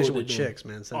conversation with chicks,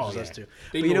 man. It's not just us two.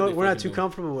 But you know what? We're not too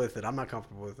comfortable with it. I'm not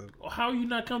comfortable with it. How are you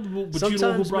not comfortable? But sometimes, you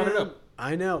know who brought it up.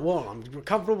 I know. Well, I'm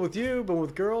comfortable with you, but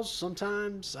with girls,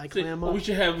 sometimes I clam up. We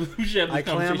should have this conversation. I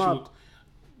clam up.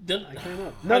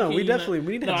 No, we need to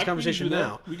have this conversation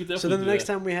now. So then the next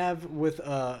time we have with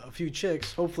a few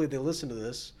chicks, hopefully they listen to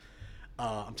this.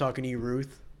 I'm talking to you,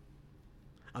 Ruth.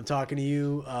 I'm talking to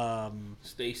you,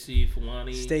 Stacy,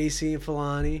 Fulani. Stacy and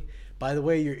Fulani. By the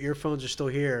way, your earphones are still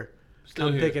here.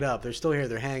 Come pick it up. They're still here.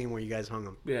 They're hanging where you guys hung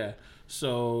them. Yeah.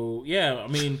 So, yeah, I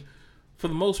mean, for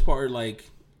the most part, like,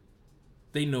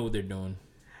 they know what they're doing.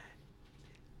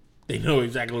 They know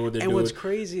exactly what they're doing. And what's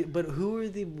crazy, but who are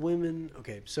the women?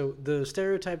 Okay, so the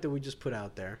stereotype that we just put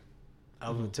out there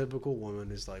of a typical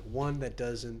woman is like one that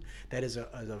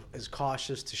is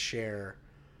cautious to share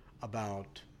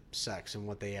about sex and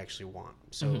what they actually want.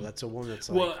 So that's a woman that's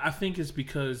like... Well, I think it's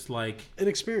because, like... An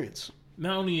experience.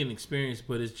 Not only an experience,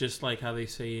 but it's just like how they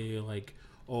say, like,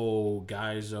 oh,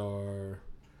 guys are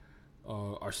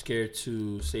scared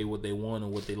to say what they want or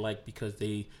what they like because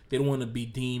they don't want to be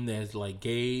deemed as, like,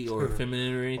 gay or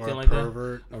feminine or anything like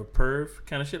pervert. That. Or perv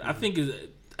kind of shit. I think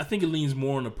it leans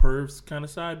more on the pervs kind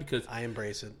of side because... I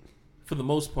embrace it. For the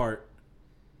most part,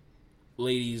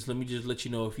 ladies, let me just let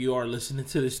you know, if you are listening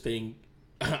to this thing,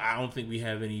 I don't think we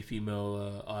have any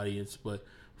female audience, but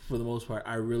for the most part,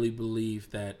 I really believe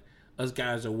that us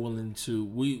guys are willing to...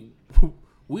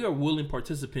 We are willing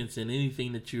participants in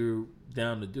anything that you're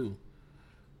down to do.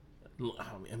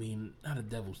 I mean, not a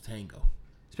devil's tango.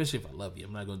 Especially if I love you.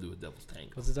 I'm not going to do a devil's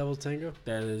tango. What's a devil's tango?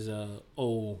 That is,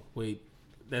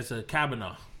 that's a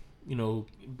Kavanaugh. You know,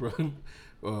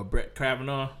 Brett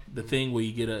Kavanaugh. The thing where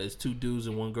you get it's two dudes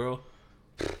and one girl.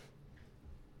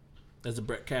 That's a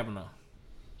Brett Kavanaugh.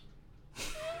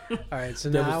 All right, so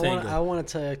now I want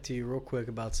to talk to you real quick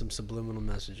about some subliminal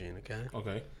messaging, okay?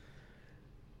 Okay.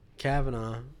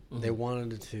 Kavanaugh, they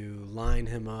wanted to line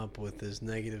him up with this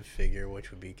negative figure, which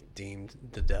would be deemed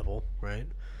the devil, right?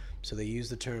 So they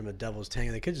used the term a devil's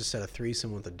tango. They could just set a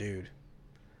threesome with a dude.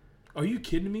 Are you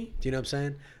kidding me? Do you know what I'm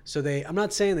saying? So I'm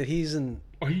not saying that he's an...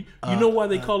 You know why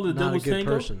they call it a devil's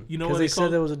tango? Person. You know why they said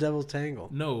there was a devil's tango.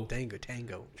 No. Tango,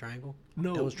 triangle?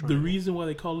 No, the reason why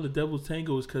they call it a devil's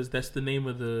tango is because that's the name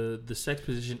of the sex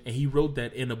position, and he wrote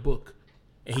that in a book.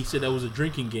 And he said that was a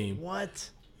drinking game.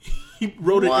 What? He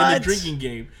wrote it in a drinking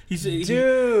game. He said,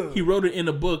 dude, he wrote it in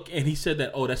a book, and he said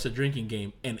that, that's a drinking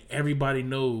game, and everybody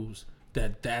knows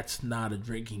that that's not a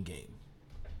drinking game.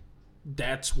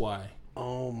 That's why.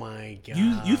 Oh my god!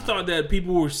 You thought that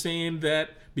people were saying that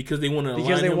because they wanted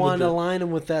to align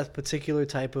him with that particular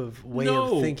type of way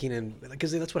of thinking, and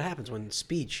because that's what happens when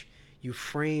speech, you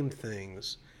frame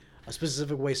things a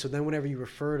specific way. So then, whenever you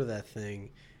refer to that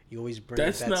thing, you always bring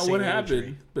that's that not same what imagery.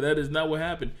 happened. But that is not what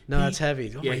happened. No, that's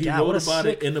heavy. Oh yeah, my he god, wrote about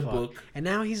it in a book, and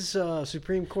now he's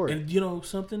Supreme Court. And you know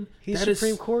something? He's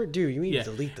Supreme Court, dude. You need to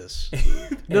delete this.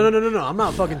 No. I'm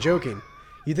not fucking joking.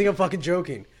 You think I'm fucking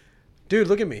joking, dude?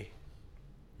 Look at me.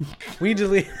 We need to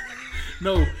delete.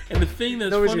 No, and the thing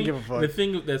that's Nobody's funny, gonna give a fuck. The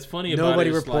thing that's funny about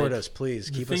Nobody it is report like, us, please.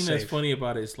 Keep us safe. The thing that's funny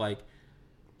about it is like,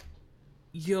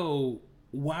 yo,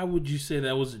 why would you say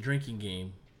that was a drinking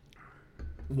game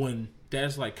when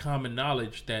that's like common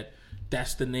knowledge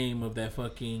that's the name of that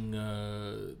fucking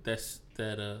I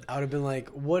would have been like,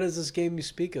 what is this game you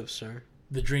speak of, sir?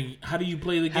 The drink. How do you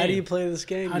play the game? How do you play this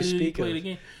game? How do you play the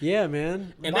game? Yeah,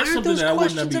 man. And why that's aren't something those that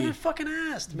questions ever fucking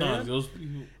asked, man? No,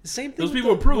 same thing. Those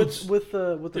people are prudes. With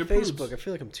the Facebook. Prudes. I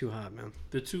feel like I'm too hot, man.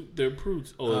 They're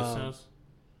prudes. Oh, it sounds.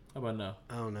 How about now?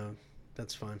 I don't know.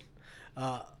 That's fine.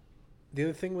 The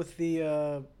other thing with the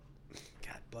God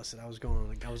bless it, I was going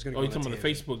to. Oh, you're talking about the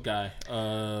Facebook guy.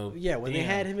 Yeah, when they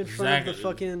had him in front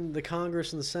of the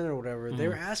Congress and the Senate or whatever, they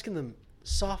were asking them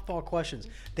softball questions.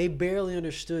 They barely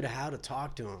understood how to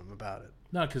talk to him about it.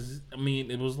 No, because I mean,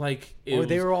 it was like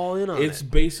they were all in on it. It's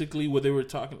basically what they were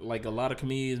talking. Like a lot of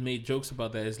comedians made jokes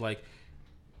about that. It's like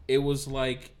it was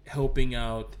like helping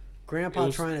out. Grandpa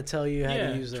trying to tell you how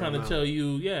to use the remote. Trying to tell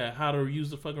you, how to use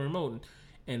the fucking remote.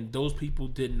 And those people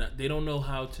did not. They don't know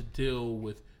how to deal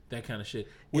with that kind of shit.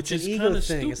 Which it's is an ego thing.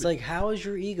 Stupid. It's like, how is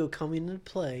your ego coming into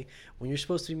play when you're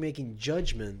supposed to be making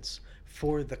judgments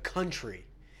for the country?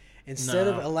 Instead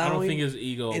of allowing, I don't think it's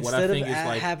ego. Instead what I think of is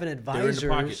like having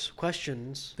advisors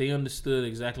questions. They understood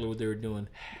exactly what they were doing.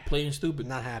 Playing stupid.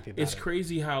 Not happy about It's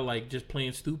crazy how like just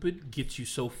playing stupid gets you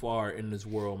so far in this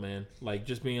world, man. Like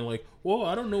just being like, "Whoa,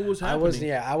 I don't know what's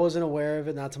happening." I wasn't aware of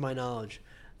it. Not to my knowledge.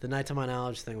 The Not to My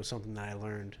Knowledge thing was something that I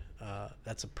learned.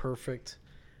 That's a perfect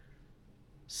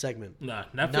segment. Nah,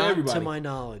 not for everybody. Not to my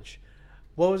knowledge.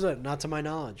 What was it? Not to my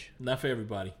knowledge. Not for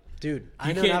everybody. Dude,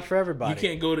 I know not for everybody.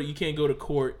 You can't go to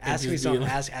court. Ask me something.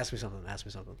 Ask me something. Ask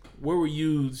me something. Where were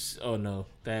you? Oh no,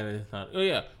 that is not. Oh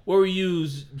yeah, where were you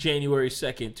January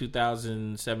 2nd,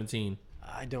 2017?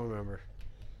 I don't remember.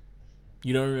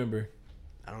 You don't remember?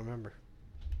 I don't remember.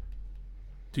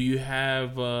 Do you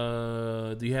have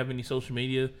any social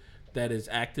media that is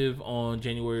active on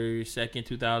January 2nd,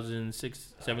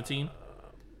 2017?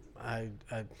 I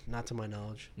not to my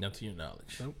knowledge. Not to your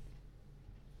knowledge. Nope.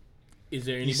 Is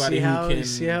there anybody who can... You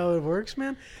see how it works,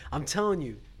 man? I'm telling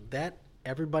you, that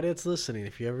everybody that's listening,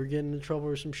 if you ever get into trouble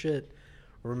or some shit,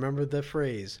 remember the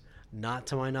phrase, not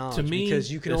to my knowledge. To me,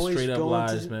 because you can always straight up go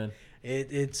lies, man.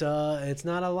 It's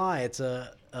not a lie. It's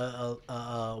a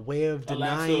way of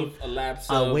denying...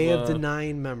 A way of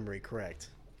denying memory, correct.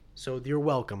 So you're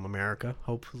welcome, America.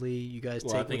 Hopefully you guys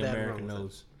take I think that America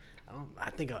knows. I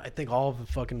think all of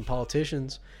the fucking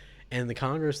politicians and the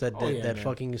Congress that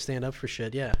fucking stand up for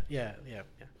shit. Yeah,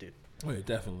 dude. Oh, yeah,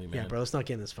 definitely, man. Yeah, bro. Let's not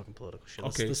get into this fucking political shit.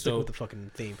 Let's so, stick with the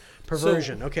fucking theme.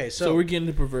 Perversion. So we're getting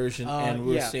to perversion, and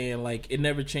we're saying like it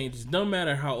never changes. No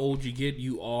matter how old you get,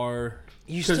 you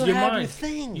still have your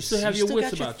things. You still have your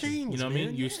wits about you. You know what I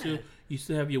mean? You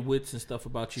still have your wits and stuff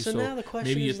about you. So now the question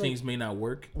maybe is, your things may not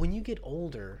work. When you get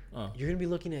older, you're gonna be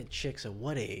looking at chicks at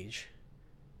what age?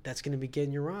 That's gonna be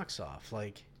getting your rocks off.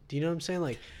 Like, do you know what I'm saying?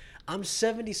 Like, I'm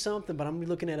 70 something, but I'm gonna be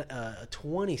looking at a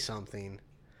 20 something.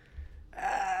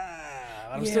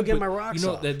 I'm still getting my rocks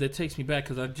off. That takes me back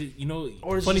because I just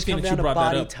or funny thing that you brought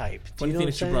that up. Type. Funny thing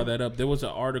that you brought that up. There was an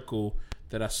article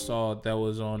that I saw that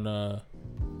was on.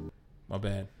 My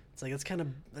bad. It's like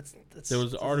that's there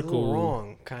was an article a little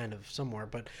wrong kind of somewhere,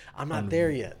 but I'm not there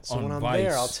yet. So when I'm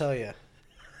there, I'll tell you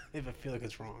if I feel like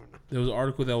it's wrong or not. There was an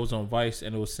article that was on Vice,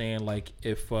 and it was saying like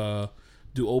if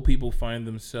do old people find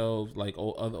themselves like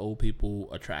other old people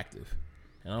attractive?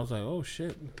 And I was like, oh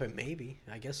shit. But maybe,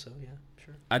 I guess so. Yeah,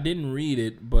 sure. I didn't read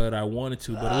it, but I wanted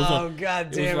to. But it was on.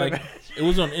 God damn it! It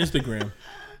was on Instagram.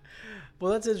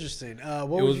 Well, that's interesting. What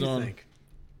would you think?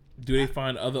 Do they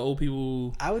find other old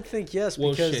people? I would think yes,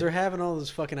 because they're having all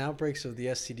those fucking outbreaks of the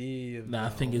STD. I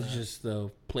think it's just the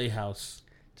Playhouse.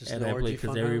 Just an orgy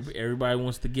because everybody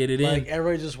wants to get it in. Like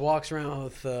everybody just walks around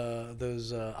with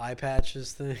those eye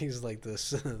patches things, like the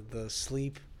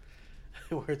sleep,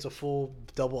 where it's a full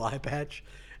double eye patch,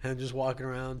 and just walking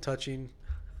around touching.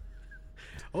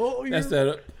 That's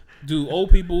that. Do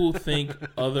old people think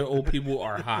other old people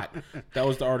are hot? That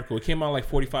was the article. It came out like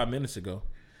 45 minutes ago.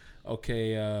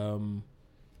 Okay, and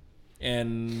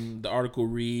the article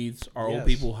reads: Are old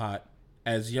people hot?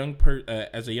 As a young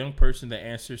person, the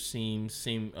answer seems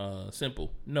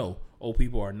simple. No, old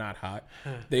people are not hot.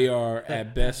 They are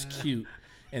at best cute,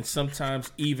 and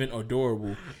sometimes even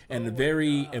adorable, and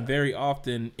very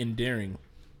often endearing.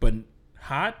 But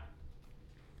hot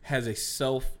has a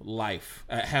shelf life.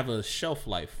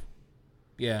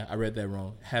 Yeah, I read that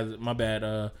wrong. My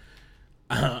bad.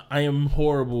 I am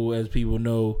horrible, as people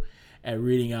know, at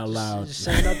reading out loud. Just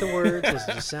sound out the words.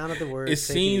 Just sound out the words. It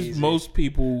seems most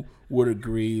people would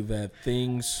agree that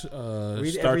things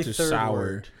start to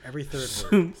sour. Every third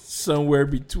word. Somewhere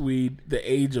between the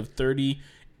age of 30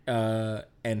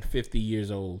 and 50 years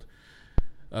old.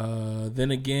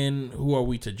 Then again, who are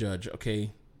we to judge?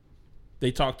 Okay.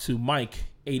 They talked to Mike,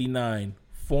 89,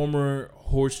 former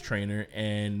horse trainer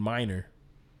and miner.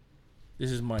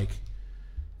 This is Mike.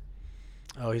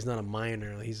 Oh, he's not a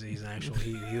miner. He's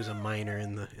actually he was a miner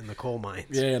in the coal mines.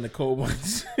 Yeah, in the coal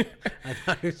mines. I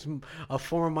thought he was a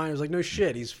former miner. I was like, no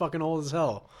shit, he's fucking old as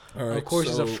hell. All right, of course,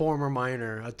 he's a former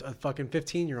miner. A fucking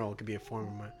 15-year-old could be a former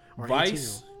miner. Or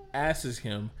Vice asks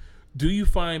him, "Do you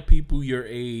find people your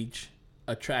age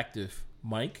attractive,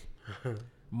 Mike?"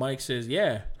 Mike says,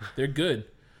 "Yeah, they're good,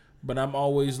 but I'm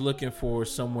always looking for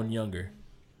someone younger."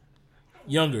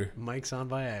 Younger. Mike's on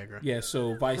Viagra. Yeah,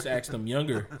 so Vice asked them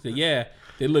younger. So yeah,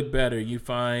 they look better. You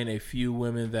find a few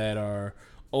women that are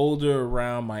older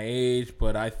around my age,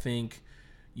 but I think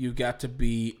you got to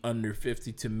be under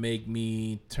 50 to make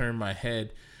me turn my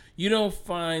head. You don't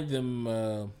find them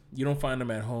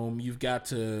at home. You've got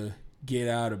to get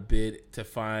out a bit to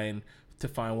find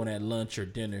one at lunch or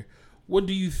dinner. What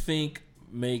do you think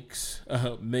makes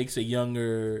a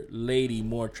younger lady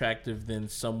more attractive than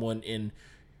someone in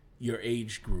your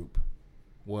age group?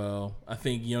 Well, I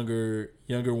think younger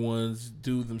ones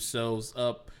do themselves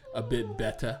up a bit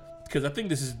better, because I think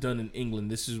this is done in England.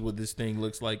 This is what this thing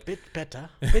looks like. Bit better.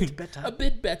 A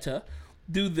bit better.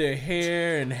 Do their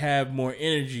hair and have more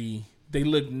energy. They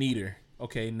look neater.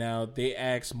 Okay, now they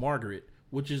asked Margaret,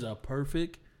 which is a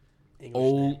perfect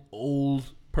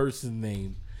old person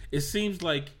name. It seems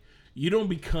like you don't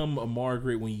become a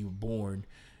Margaret when you're born.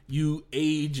 You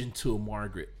age into a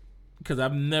Margaret. Because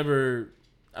I've never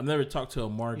talked to a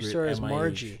Margaret. You start as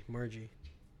Margie. Age.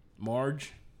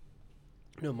 Marge?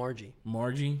 No, Margie.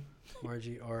 Margie,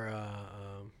 or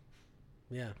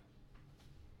yeah.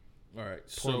 All right.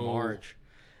 Poor so Marge.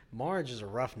 Marge is a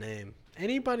rough name.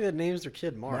 Anybody that names their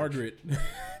kid Margaret.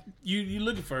 you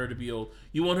looking for her to be old.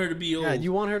 You want her to be old. Yeah,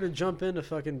 you want her to jump into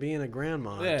fucking being a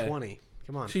grandma at 20.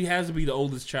 Come on. She has to be the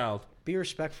oldest child. Be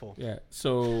respectful. Yeah.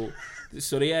 So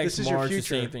they asked Marge the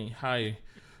same thing. Hi.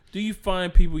 Do you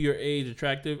find people your age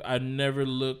attractive? I never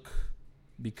look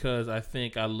because I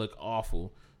think I look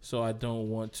awful, so I don't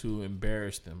want to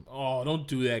embarrass them. Oh, don't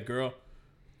do that, girl.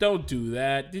 Don't do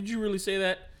that. Did you really say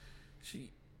that?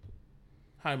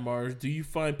 Hi, Marge. Do you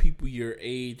find people your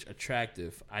age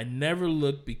attractive? I never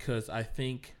look because I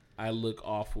think I look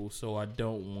awful, so I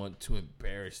don't want to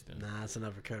embarrass them. Nah, that's an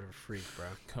undercover freak, bro.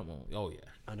 Come on. Oh, yeah.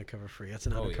 Undercover freak. That's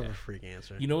an undercover freak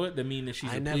answer. You know what? That means that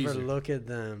she's a pleaser. I never look at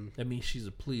them. That means she's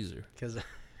a pleaser. Because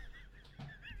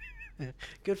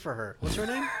good for her. What's her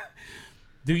name?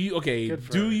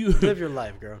 Live your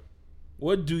life, girl.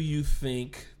 What do you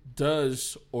think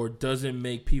does or doesn't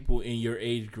make people in your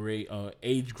age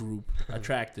group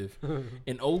attractive?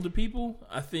 In older people,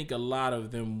 I think a lot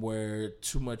of them wear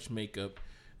too much makeup.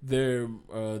 Their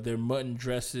mutton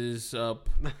dresses up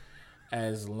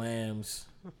as lambs.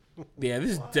 Yeah,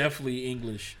 this is definitely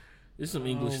English. This is some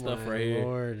English stuff right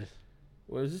Lord. Here.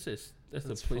 What is this? That's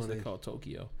the place they call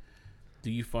Tokyo.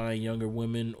 Do you find younger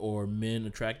women or men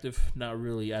attractive? Not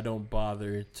really. I don't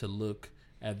bother to look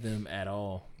at them at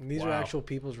all. And these are actual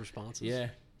people's responses? Yeah.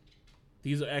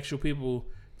 These are actual people.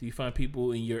 Do you find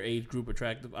people in your age group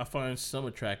attractive? I find some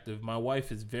attractive. My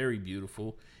wife is very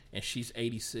beautiful, and she's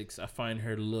 86. I find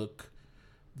her look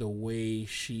the way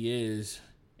she is,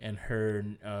 and her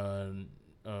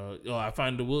I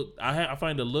find the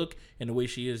look and the way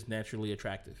she is naturally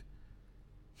attractive.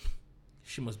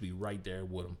 She must be right there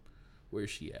with him. Where is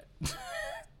she at?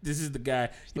 This is the guy.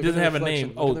 He doesn't have a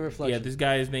name. Oh, yeah, this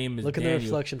guy's name is Daniel. Look at the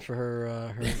reflection for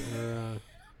her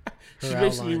she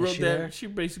basically wrote that. There? She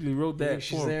basically wrote that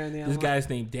for him. This guy's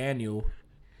named Danny,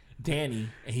 and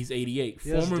he's 88.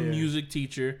 Yes, former music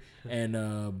teacher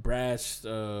and brass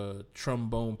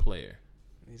trombone player.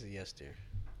 He's a yes, dear.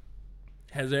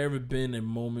 Has there ever been a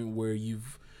moment where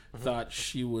you've thought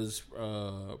she was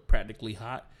practically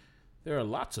hot? There are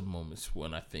lots of moments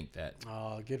when I think that.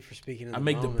 Oh, good for speaking of I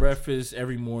make moments. The breakfast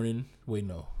every morning. Wait,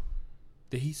 no.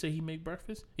 Did he say he make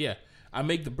breakfast? Yeah. I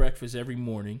make the breakfast every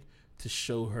morning to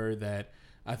show her that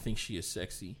I think she is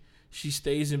sexy. She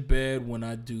stays in bed when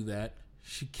I do that.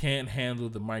 She can't handle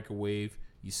the microwave,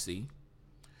 you see.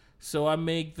 So I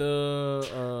make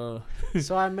the...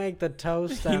 so I make the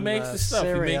toast and the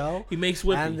cereal. He makes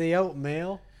whipping. And the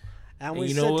oatmeal. And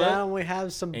we sit down and we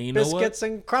have some biscuits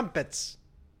and crumpets.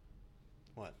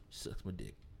 What? Sucks my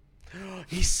dick.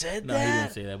 He said that? No, he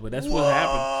didn't say that, but that's what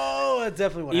happened. Oh, that's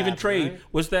definitely what Even happened. trade. Right?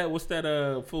 What's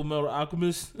that Full Metal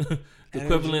Alchemist?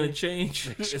 Equivalent exchange.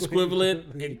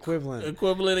 Equivalent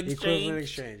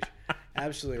exchange.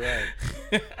 Absolutely right.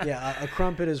 Yeah, a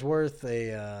crumpet is worth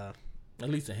at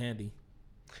least a handy.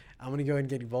 I'm going to go ahead and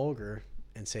get vulgar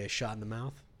and say a shot in the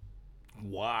mouth.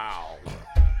 Wow.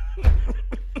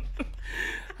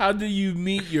 How do you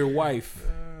meet your wife?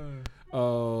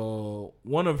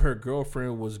 One of her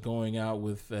girlfriend was going out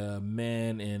with a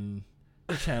man in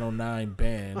Channel 9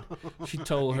 band. She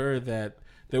told her that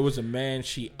there was a man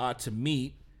she ought to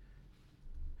meet,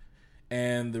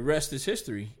 and the rest is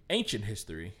history. Ancient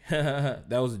history. That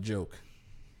was a joke.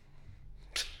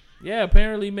 Yeah,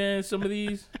 apparently, man, some of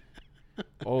these.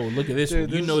 Oh, look at this one.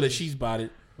 You know that she's bought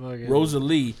it.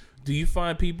 Rosalie, do you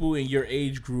find people in your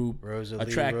age group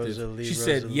attractive? She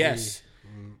said yes.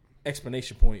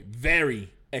 Explanation point.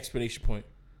 Very explanation point.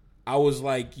 I was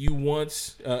like you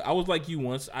once.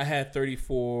 I had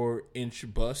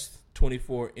 34-inch bust,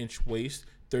 24-inch waist,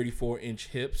 34-inch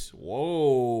hips.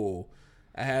 Whoa.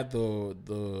 I had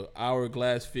the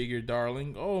hourglass figure,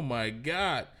 darling. Oh my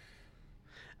God.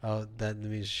 Oh, that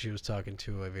means she was talking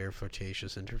to a very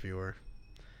flirtatious interviewer.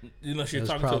 Unless you're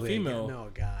talking to a female. No, a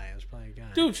guy. It was probably a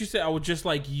guy. Dude, she said I was just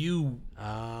like you.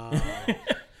 Oh.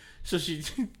 So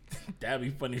that'd be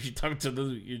funny if she talking to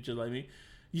you're just like me.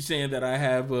 You saying that I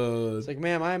have a... It's like,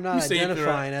 ma'am, I am not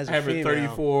identifying as a female. I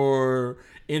have a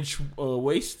 34-inch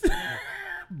waist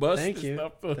bust. Thank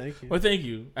you. Thank you. Well, thank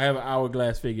you. I have an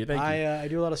hourglass figure. Thank you. I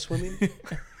do a lot of swimming.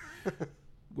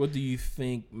 What do you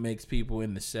think makes people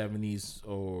in the 70s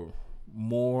or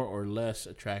more or less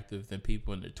attractive than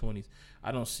people in their 20s?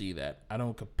 I don't see that. I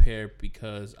don't compare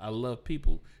because I love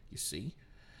people, you see.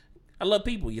 I love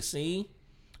people, you see.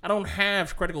 I don't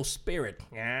have critical spirit,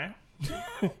 yeah.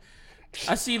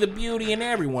 I see the beauty in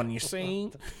everyone, you see.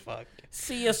 What the fuck?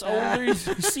 See us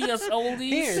oldies.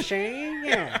 Here, Shane.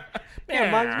 Yeah.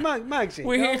 Yeah, Mugsy.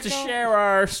 We're here to share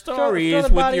our stories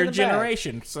with your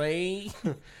generation, see.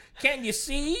 Can't you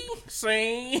see?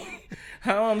 See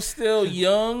how I'm still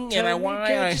young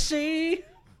Can't you see?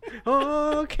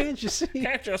 Oh, can't you see?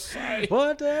 Can't you see?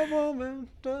 What that woman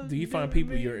does. Do you find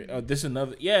people this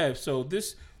another? Yeah. So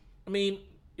this, I mean,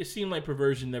 it seemed like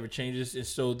perversion never changes, and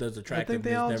so does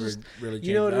attractiveness never really changes.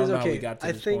 You know what it is? I don't know Okay, how we got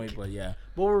to this point, but yeah.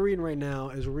 What we're reading right now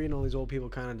is we're reading all these old people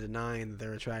kind of denying that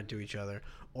they're attracted to each other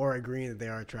or agreeing that they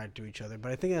are attracted to each other.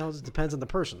 But I think it also depends on the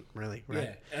person, really.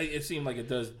 Right? Yeah, it seemed like it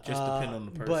does just depend on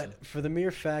the person. But for the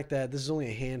mere fact that this is only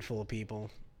a handful of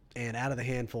people, and out of the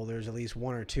handful, there's at least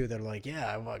one or two that are like,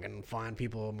 yeah, I fucking find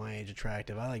people my age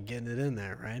attractive. I like getting it in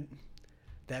there, right?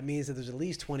 That means that there's at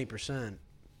least 20%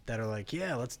 that are like,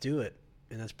 yeah, let's do it.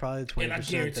 And that's probably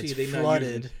 20% that's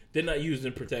flooded. They're not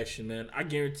using protection, man. I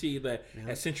guarantee that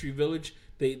at Century Village,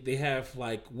 they have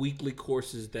like weekly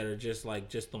courses that are just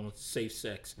on safe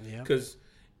sex. Because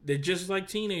they're just like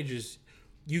teenagers.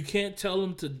 You can't tell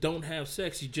them to don't have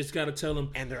sex. You just got to tell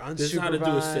them. And they're unsupervised. This is how to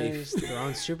do it safe. They're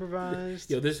unsupervised.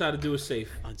 Yo, this is how to do it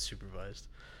safe. Unsupervised.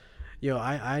 Yo,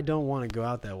 I don't want to go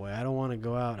out that way. I don't want to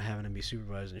go out having to be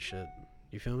supervised and shit.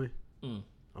 You feel me? I'm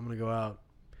going to go out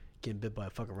getting bit by a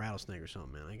fucking rattlesnake or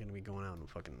something, man. I ain't going to be going out in a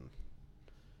fucking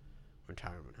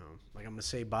retirement home. Like, I'm going to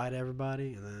say bye to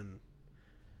everybody and then,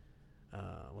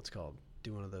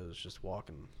 do one of those just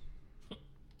walking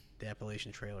the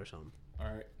Appalachian Trail or something. All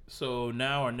right. So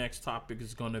now our next topic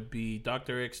is going to be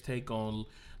Dr. X's take on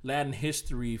Latin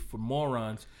history for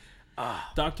morons.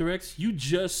 Dr. X, you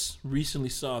just recently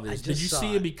saw this. Did you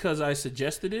see it because I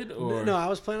suggested it? Or? No, I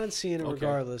was planning on seeing it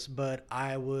regardless, but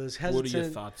I was hesitant. What are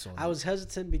your thoughts on it? I was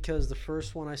hesitant because the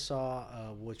first one I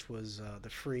saw, which was The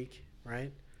Freak,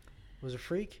 right? Was it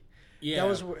Freak?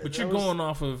 Yeah, but you're going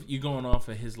off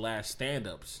of his last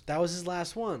stand-ups. That was his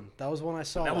last one. That was one I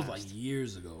saw. That was like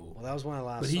years ago. Well, that was one I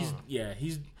last saw. But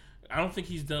I don't think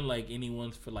he's done like any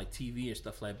ones for like TV or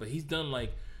stuff like that, but he's done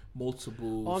like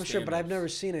multiple. Oh, I'm sure, but I've never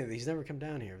seen it. He's never come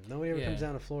down here. Nobody ever comes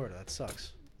down to Florida. That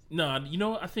sucks. No, you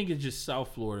know what? I think it's just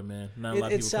South Florida, man. Not a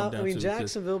lot of people come down to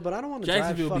Jacksonville, but I don't want to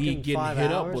Jacksonville drive fucking be getting 5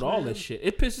 hit hours, up with man. all that shit.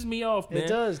 It pisses me off, man. It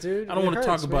does, dude. I don't want to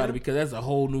talk about it because that's a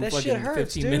whole new that fucking shit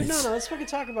hurts, 15 dude. minutes. No, let's fucking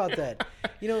talk about that.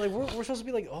 You know, like we're supposed to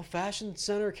be like, fashion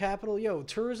center capital. Yo,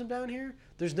 tourism down here.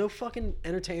 There's no fucking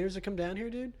entertainers that come down here,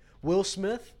 dude. Will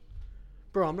Smith,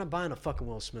 bro. I'm not buying a fucking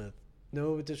Will Smith.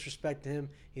 No disrespect to him.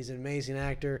 He's an amazing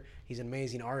actor. He's an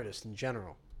amazing artist in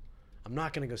general. I'm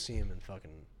not gonna go see him in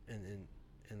fucking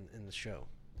in the show.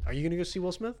 Are you gonna go see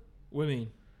Will Smith? What do you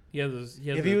mean?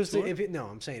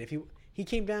 I'm saying if he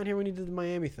came down here when he did the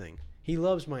Miami thing. He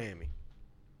loves Miami.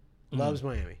 Loves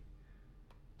Miami.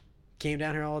 Came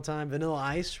down here all the time. Vanilla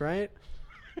Ice, right?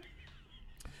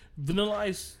 Vanilla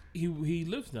Ice. He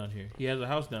lives down here. He has a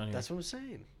house down here. That's what I'm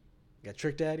saying. Got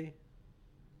Trick Daddy.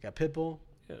 Got Pitbull.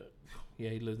 Yeah,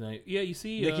 he lives down here. Yeah, you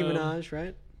see Nicki Minaj,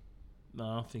 right? No,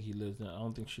 I don't think he lives down. I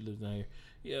don't think she lives down here.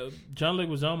 Yeah, John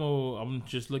Leguizamo. I'm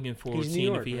just looking for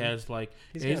seeing if he has like.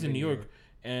 He's in New York,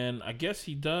 and I guess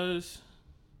he does.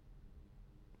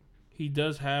 He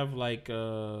does have like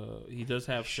he does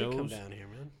have shows. Come down here,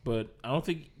 man. But I don't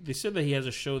think they said that he has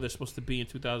a show that's supposed to be in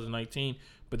 2019,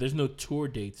 but there's no tour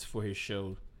dates for his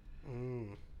show.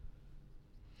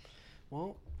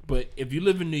 Well, but if you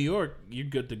live in New York, you're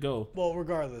good to go. Well,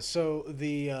 regardless, so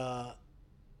the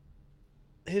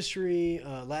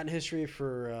Latin history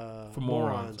for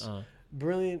morons,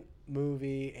 brilliant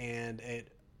movie, and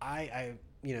it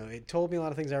told me a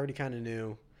lot of things I already kind of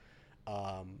knew.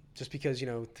 Just because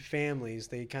the families,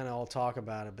 they kind of all talk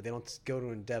about it, but they don't go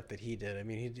to in depth that he did. I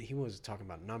mean, he was talking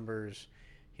about numbers.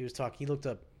 he was talking. He looked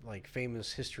up like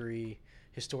famous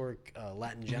historic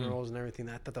Latin generals and everything.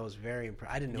 I thought that was very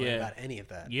impressive. I didn't know about any of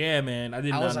that. Yeah, man, I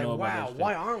did not know about that. Wow,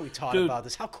 why aren't we taught about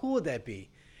this? How cool would that be?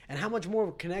 And how much more of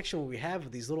a connection would we have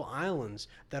with these little islands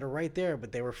that are right there,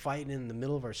 but they were fighting in the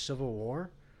middle of our Civil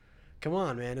War? Come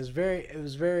on, man! It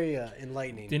was very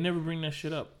enlightening. They never bring that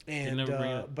shit up. And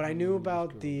but I knew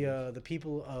about the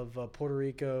people of Puerto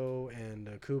Rico and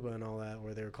Cuba and all that,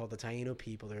 where they were called the Taino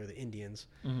people. They were the Indians,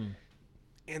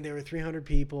 and there were 300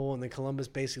 people, and then Columbus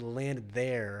basically landed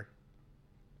there,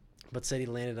 but said he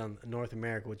landed on North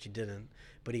America, which he didn't,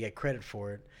 but he got credit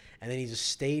for it, and then he just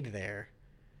stayed there,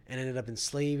 and ended up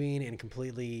enslaving and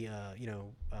completely,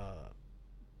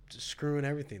 screwing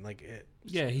everything.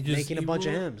 He just making a bunch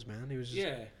of hymns, man. He was just,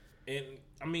 and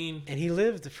I mean, and he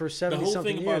lived for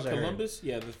 70-something years.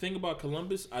 The thing about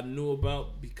Columbus, I knew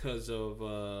about because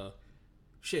of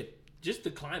just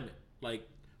the climate. Like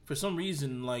for some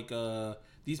reason,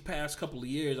 these past couple of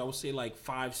years, I would say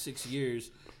 5-6 years,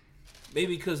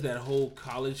 maybe because that whole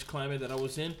college climate that I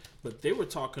was in. But they were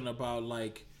talking about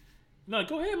no,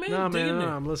 go ahead, man. No,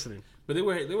 I'm listening. But they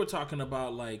were talking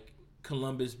about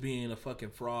Columbus being a fucking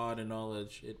fraud and all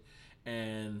that shit.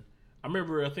 And I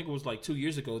remember, I think it was 2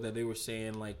 years ago that they were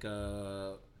saying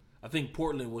I think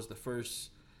Portland was the first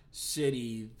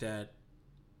city that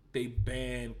they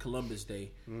banned Columbus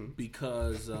Day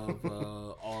because of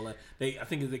all that. I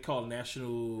think they call it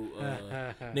National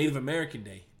Native American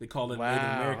Day. They call it Native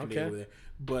American Day over there.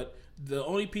 But the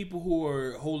only people who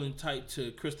are holding tight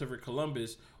to Christopher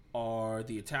Columbus are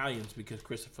the Italians, because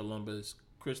Christopher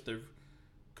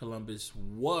Columbus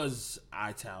was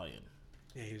Italian.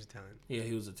 Yeah, he was Italian. Yeah,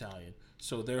 he was Italian.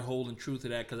 So they're holding true to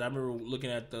that, because I remember looking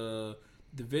at the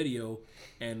video,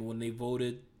 and when they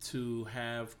voted to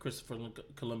have Christopher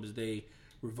Columbus Day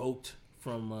revoked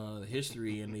from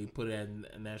history, and they put it as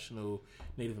a National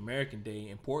Native American Day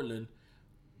in Portland,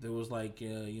 there was bunch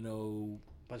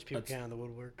of people came out of the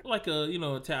woodwork,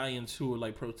 Italians who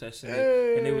were protesting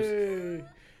it, and it was.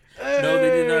 No, they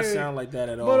did not sound like that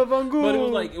at all. But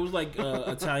it was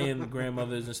Italian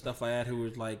grandmothers and stuff like that who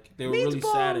was they were really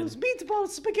saddened. Meatballs,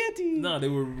 spaghetti. No, they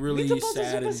were really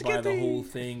saddened by the whole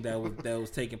thing that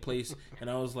was taking place, and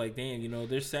I was like, damn,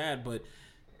 they're sad, but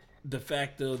the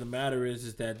fact of the matter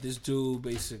is that this dude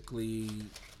basically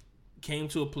came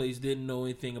to a place, didn't know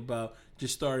anything about,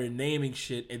 just started naming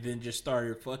shit, and then just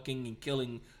started fucking and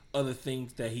killing other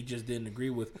things that he just didn't agree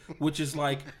with, which is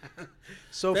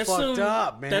so fucked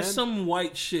up, man. That's some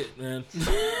white shit, man.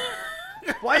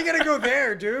 Why you gotta go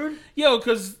there, dude? Yo,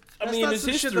 because it's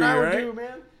history, shit that I would right? do,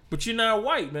 man. But you're not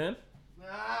white, man.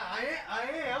 I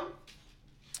am.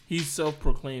 He's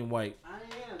self-proclaimed white. I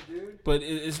am, dude. But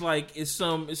it's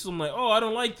some I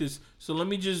don't like this, so let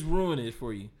me just ruin it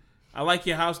for you. I like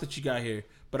your house that you got here,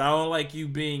 but I don't like you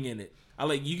being in it.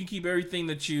 You can keep everything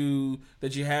that you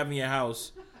have in your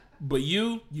house, but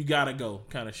you gotta go,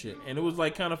 kind of shit. And it was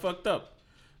kind of fucked up.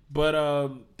 But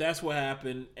that's what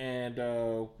happened. And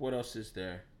what else is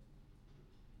there?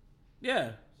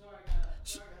 Yeah.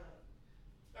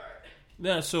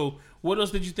 Yeah. So what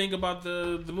else did you think about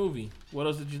the movie? What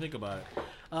else did you think about it?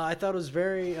 I thought it was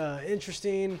very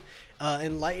interesting,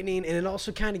 enlightening, and it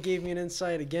also kind of gave me an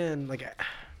insight again.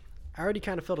 I already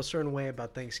kind of felt a certain way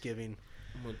about Thanksgiving.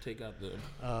 I'm gonna take out the.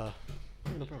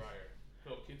 No problem.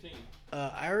 Continue.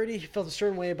 I already felt a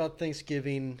certain way about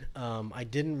Thanksgiving. I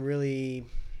didn't really.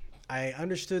 I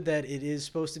understood that it is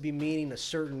supposed to be meaning a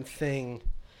certain thing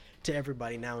to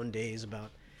everybody nowadays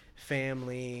about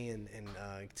family and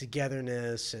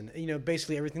togetherness and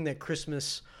basically everything that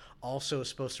Christmas also is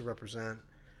supposed to represent.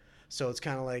 So it's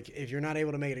kind of if you're not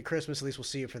able to make it at Christmas, at least we'll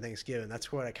see it for Thanksgiving.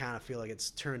 That's what I kind of feel like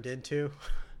it's turned into,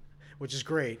 which is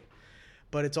great.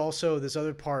 But it's also this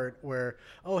other part where,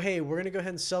 oh, hey, we're going to go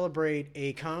ahead and celebrate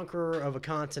a conqueror of a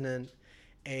continent,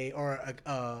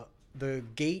 the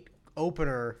gate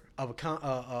opener of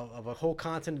a whole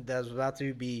continent that is about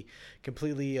to be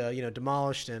completely,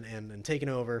 demolished and taken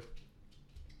over.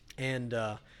 And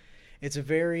it's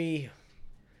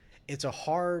a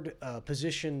hard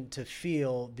position to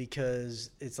feel,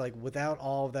 because it's without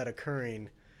all of that occurring,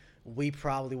 we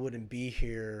probably wouldn't be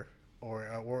here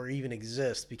or even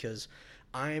exist, because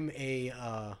I'm a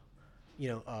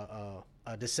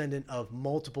descendant of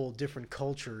multiple different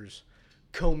cultures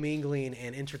commingling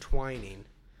and intertwining.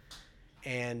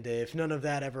 And if none of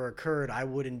that ever occurred, I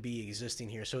wouldn't be existing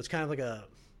here. So it's kind of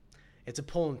it's a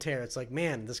pull and tear. It's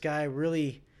man, this guy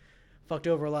really fucked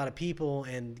over a lot of people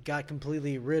and got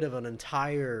completely rid of an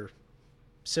entire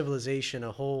civilization,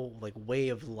 a whole way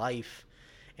of life,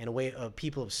 and a way of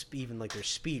people of even their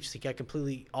speech. He got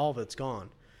completely, all of it's gone.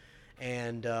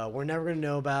 And we're never going to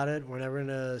know about it. We're never going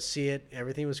to see it.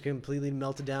 Everything was completely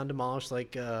melted down, demolished,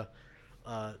 like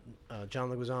John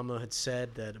Leguizamo had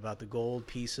said that about the gold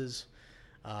pieces.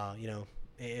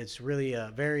 It's really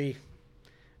very,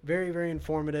 very, very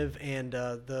informative. And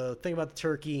the thing about the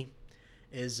turkey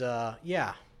is, I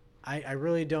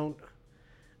really don't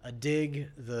dig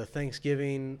the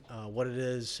Thanksgiving, what it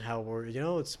is, how we're,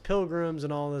 it's pilgrims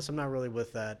and all this. I'm not really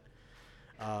with that.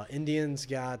 Indians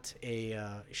got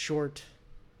a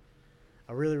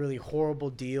really, really horrible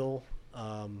deal.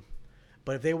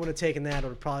 But if they would have taken that, it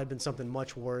would have probably been something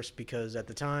much worse, because at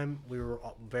the time we were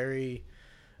very,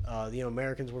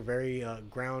 Americans were very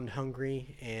ground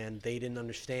hungry, and they didn't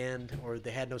understand, or they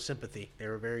had no sympathy. They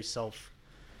were very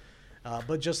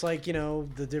but just like,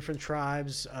 the different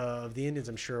tribes of the Indians,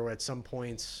 I'm sure at some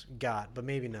points got, but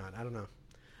maybe not. I don't know.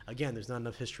 Again, there's not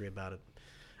enough history about it.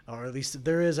 Or at least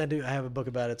there is. I have a book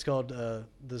about it. It's called,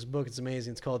 this book, it's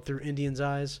amazing. It's called Through Indians'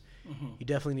 Eyes. Mm-hmm. You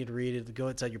definitely need to read it. Go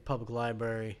outside your public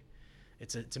library.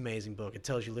 It's an amazing book. It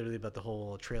tells you literally about the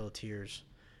whole Trail of Tears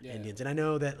Indians. And I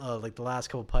know that like the last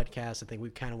couple podcasts, I think we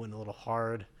kind of went a little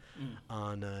hard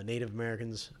on Native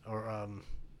Americans or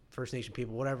First Nation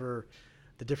people, whatever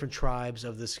the different tribes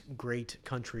of this great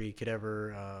country could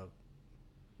ever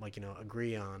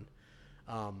agree on.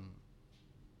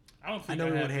 I don't think I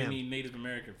have any Native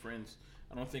American friends.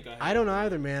 I don't think I have. I don't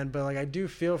either, man, but like I do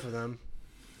feel for them.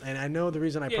 And I know the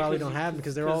reason I probably don't have them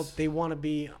because they want to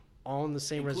be all on the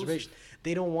same reservation.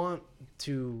 They don't want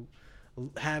to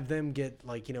have them get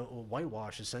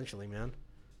whitewashed, essentially, man.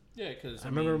 Yeah, because I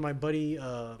remember my buddy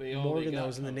Morgan that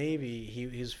was in the Navy. He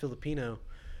was Filipino,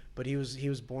 but he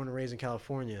was born and raised in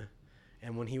California.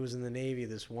 And when he was in the Navy,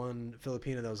 this one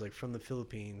Filipino that was like from the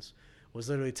Philippines was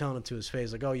literally telling him to his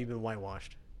face, like, "Oh, you've been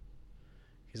whitewashed."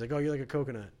 He's like, "Oh, you're like a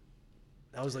coconut."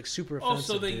 That was like super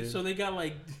offensive. So they got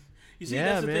like, you see, yeah,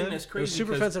 that's the man. thing that's crazy. It was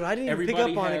super offensive. I didn't even pick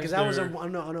up on it because I was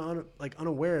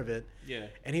unaware of it. Yeah.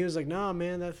 And he was like, "Nah,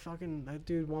 man, that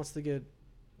dude wants to get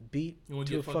beat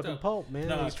to a fucking pulp, man.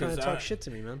 Nah, he's trying to talk shit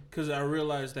to me, man." Because I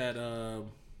realized that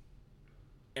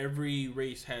every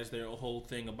race has their whole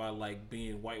thing about like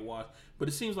being whitewashed, but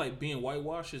it seems like being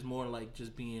whitewashed is more like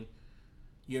just being.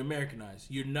 You're Americanized.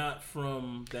 You're not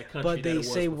from that country. But they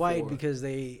say white because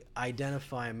they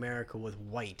identify America with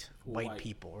white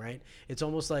people, right? It's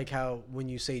almost like how when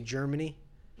you say Germany,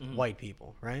 white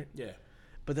people, right? Yeah.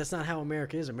 But that's not how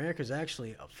America is. America is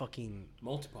actually a fucking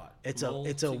multipot. It's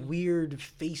a weird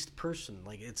faced person.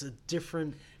 Like it's a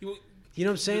different. You know what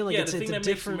I'm saying? Like the thing that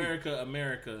makes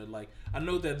America. Like I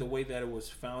know that the way that it was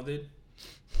founded,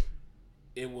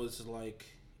 it was like.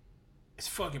 It's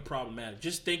fucking problematic.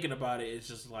 Just thinking about it, it's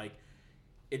just like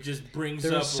it just brings up.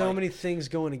 There were so many things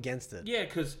going against it. Yeah,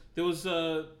 because there was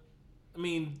it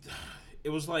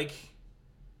was like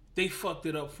they fucked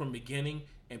it up from the beginning,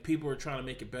 and people were trying to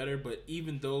make it better. But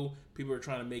even though people were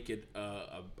trying to make it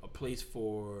a place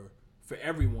for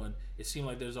everyone, it seemed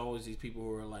like there's always these people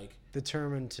who are like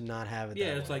determined to not have it.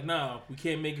 Yeah, it's like, nah, we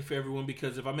can't make it for everyone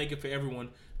because if I make it for everyone,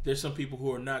 there's some people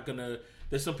who are not gonna.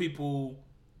 There's some people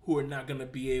who are not going to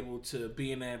be able to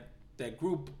be in that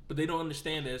group, but they don't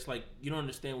understand that. It's like, you don't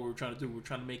understand what we're trying to do. We're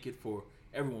trying to make it for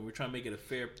everyone. We're trying to make it a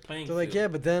fair playing field. They're like, yeah,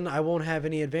 but then I won't have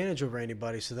any advantage over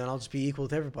anybody, so then I'll just be equal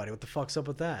with everybody. What the fuck's up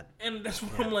with that? And that's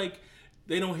what I'm like,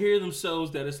 they don't hear themselves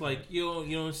that it's like, you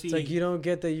don't see. It's like, you don't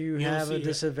get that you have a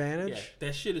disadvantage? Yeah,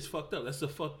 that shit is fucked up. That's a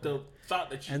fucked up thought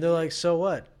that you... And they're like, so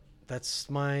what? This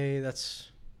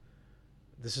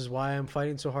is why I'm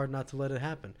fighting so hard not to let it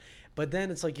happen. But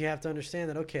then it's like you have to understand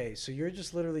that, okay, so you're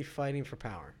just literally fighting for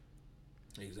power.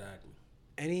 Exactly.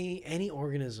 Any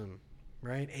organism,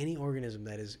 right? Any organism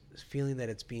that is feeling that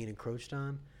it's being encroached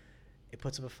on, it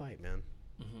puts up a fight, man.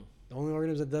 Mm-hmm. The only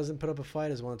organism that doesn't put up a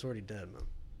fight is one that's already dead, man.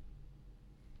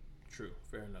 True.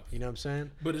 Fair enough. You know what I'm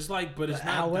saying? But it's like, it's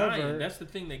not dying. That's the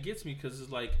thing that gets me because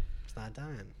it's like... It's not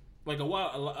dying. Like a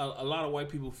lot of white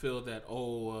people feel that,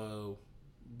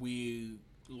 we...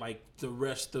 like the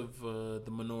rest of the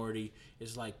minority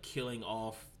is like killing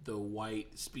off the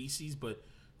white species, but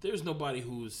there's nobody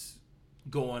who's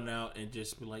going out and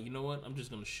just be like, you know what, I'm just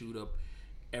gonna shoot up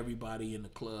everybody in the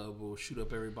club or shoot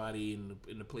up everybody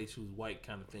in the place who's white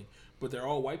kind of thing. But they're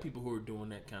all white people who are doing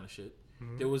that kind of shit.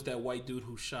 Mm-hmm. There was that white dude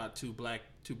who shot two black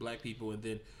people, and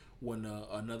then when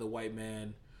another white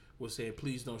man was saying,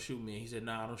 please don't shoot me, and he said,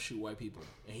 nah, I don't shoot white people,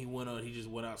 and he just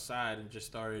went outside and just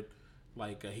started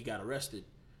he got arrested.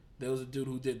 There was a dude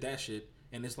who did that shit,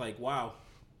 and it's like, wow,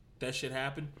 that shit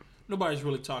happened. Nobody's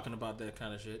really talking about that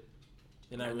kind of shit.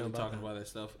 They're not really talking about that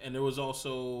stuff. And there was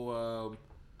also,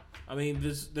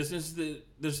 there's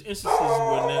instances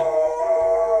when that.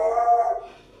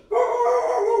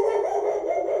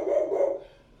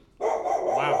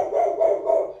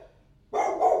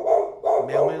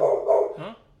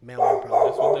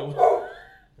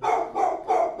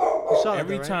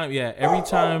 every right?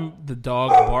 time the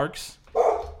dog barks,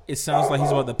 it sounds like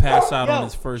he's about to pass out on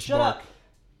his first bark. Up.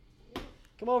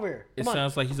 Come over here. It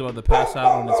sounds like he's about to pass out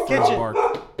on his first bark.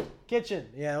 Kitchen.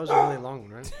 Yeah, that was a really long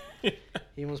one, right?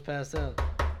 He almost passed out.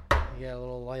 He got a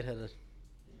little lightheaded.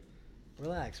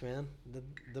 Relax, man.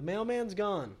 The mailman's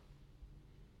gone.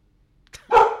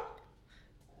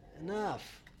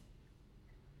 Enough.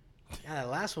 Yeah, that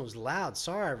last one was loud.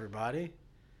 Sorry, everybody.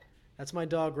 That's my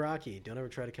dog, Rocky. Don't ever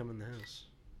try to come in the house.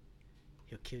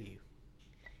 He'll kill you.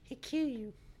 He'll kill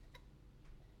you.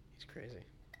 He's crazy.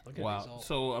 Look at Wow.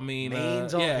 So, I mean,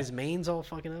 his mane's all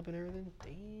fucking up and everything.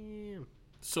 Damn.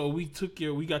 So we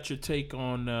got your take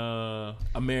on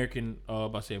Aladdin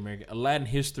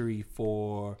history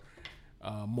for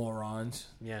morons.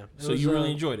 Yeah. So you really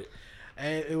enjoyed it.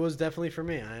 It was definitely for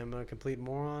me. I am a complete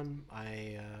moron. Not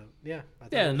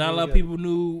a lot of people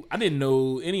knew. I didn't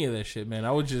know any of that shit, man. I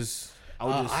was just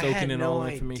soaking in all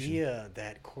the information. I had no idea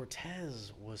that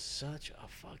Cortez was such a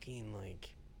fucking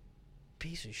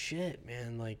piece of shit,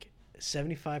 man.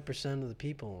 75% of the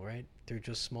people, right? They're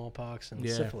just smallpox and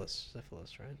syphilis,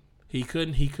 right? He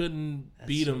couldn't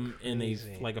beat him in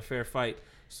a fair fight,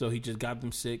 so he just got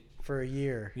them sick for a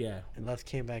year. Yeah, and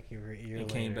came back a year later.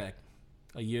 Came back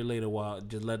a year later while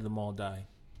just letting them all die.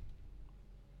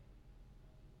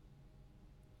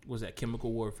 Was that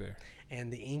chemical warfare?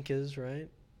 And the Incas, right?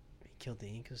 He killed the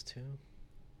Incas too,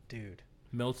 dude.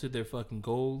 Melted their fucking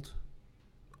gold.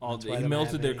 He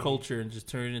melted their culture and just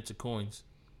turned it into coins.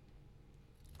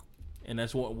 And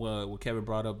that's what Kevin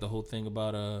brought up, the whole thing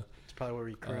about it's probably what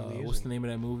we currently using. What's the name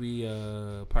of that movie?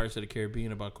 Pirates of the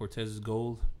Caribbean, about Cortez's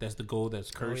gold. That's the gold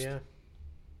that's cursed. Oh yeah.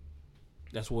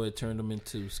 That's what it turned them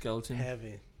into skeletons.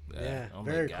 Heavy. Yeah,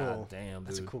 very cool. Damn, dude.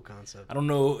 That's a cool concept. I don't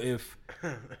know if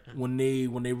when they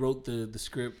wrote the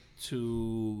script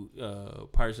to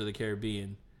Pirates of the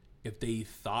Caribbean, if they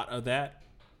thought of that,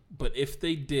 but if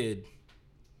they did,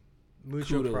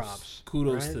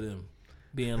 kudos to them.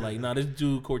 Being like, nah, this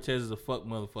dude Cortez is a fuck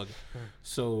motherfucker.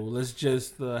 So let's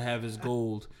just have his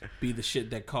gold be the shit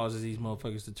that causes these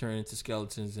motherfuckers to turn into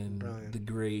skeletons and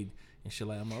degrade and shit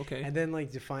like that. I'm like, okay. And then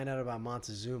to find out about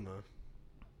Montezuma,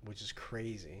 which is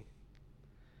crazy.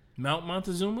 Mount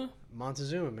Montezuma?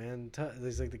 Montezuma, man.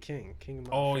 He's the king. King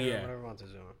of whatever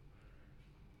Montezuma.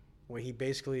 When he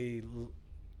basically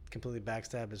completely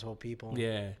backstabbed his whole people.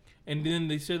 Yeah. And then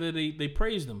they said that they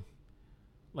praised him.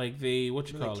 They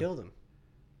killed him.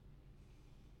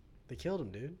 They killed him,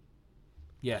 dude.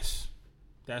 Yes,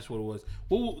 that's what it was.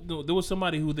 Well, there was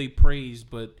somebody who they praised,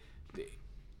 but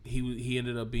he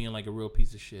ended up being a real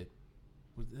piece of shit.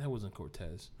 That wasn't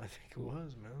Cortez. I think it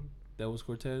was, man. That was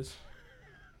Cortez.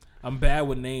 I'm bad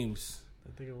with names.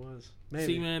 I think it was. Maybe.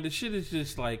 See, man, the shit is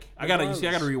just I gotta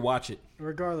rewatch it.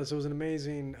 Regardless, it was an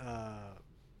amazing,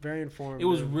 very informative. It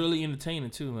was really entertaining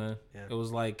too, man. Yeah. It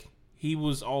was he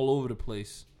was all over the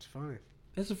place. It's funny.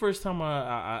 That's the first time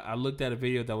I looked at a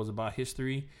video that was about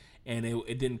history, and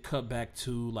it didn't cut back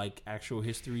to actual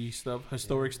historic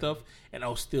stuff. And I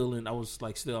was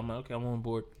I'm okay, I'm on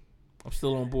board. I'm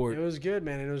still on board. It was good,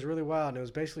 man. And it was really wild. And it was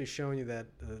basically showing you that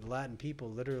the Latin people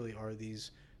literally are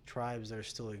these tribes that are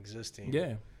still existing.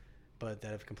 Yeah. But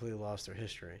that have completely lost their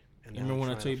history. And remember when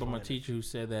I told you about my teacher who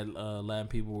said that Latin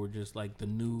people were just the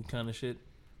new kind of shit?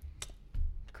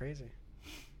 Crazy.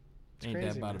 Ain't crazy,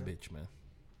 that about a bitch, man.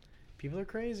 People are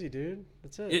crazy, dude.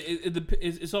 That's it.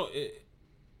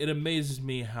 It amazes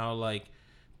me how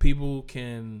people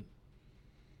can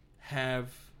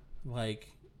have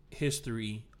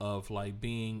history of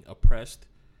being oppressed,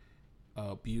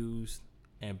 abused,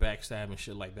 and backstabbed and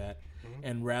shit like that,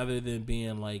 and rather than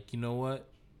being you know what,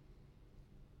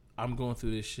 I'm going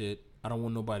through this shit. I don't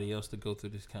want nobody else to go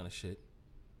through this kind of shit.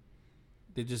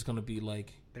 They're just gonna be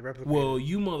well,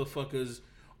 you motherfuckers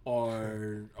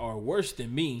are worse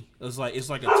than me. It's like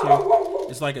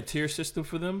a tier system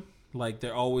for them.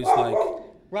 They're always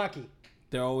Rocky.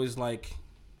 They're always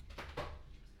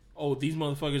oh, these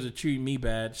motherfuckers are treating me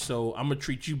bad, so I'm gonna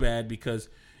treat you bad because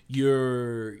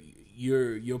your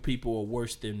people are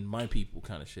worse than my people,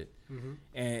 kind of shit. Mm-hmm.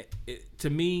 And to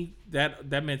me,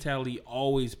 that mentality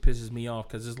always pisses me off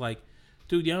because it's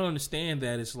dude, y'all don't understand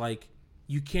that it's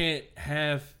you can't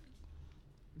have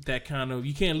that kind of,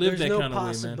 you can't live that kind of way, man.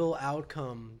 There's no possible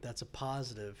outcome that's a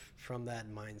positive from that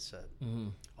mindset. Mm-hmm.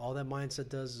 All that mindset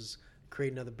does is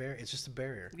create another barrier. It's just a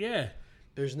barrier. Yeah.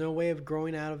 There's no way of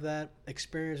growing out of that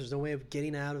experience. There's no way of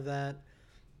getting out of that.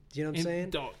 Do you know what I'm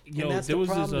saying? And that's the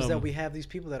problem is that we have these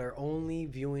people that are only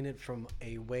viewing it from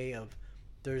a way of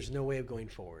there's no way of going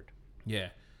forward. Yeah.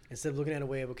 Instead of looking at a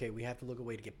way of, okay, we have to look at a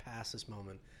way to get past this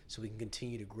moment so we can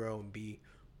continue to grow and be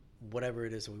whatever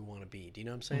it is that we want to be. Do you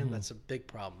know what I'm saying? That's a big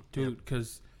problem, dude.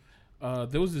 Because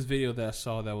there was this video that I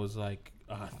saw that was like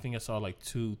I think I saw like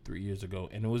 2-3 years ago,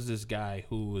 and it was this guy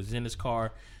who was in his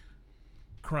car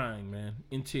crying, man,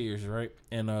 in tears, right?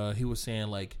 And he was saying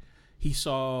like he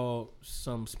saw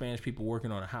some Spanish people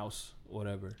working on a house or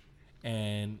whatever,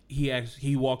 and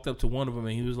he walked up to one of them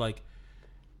and he was like,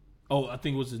 oh, I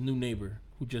think it was his new neighbor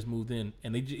who just moved in,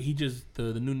 and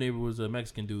the new neighbor was a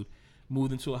Mexican dude,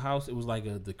 moved into a house. It was like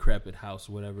a decrepit house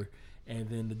or whatever, and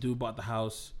then the dude bought the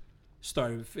house,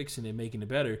 started fixing it, making it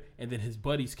better, and then his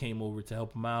buddies came over to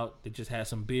help him out. They just had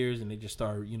some beers and they just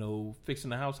started,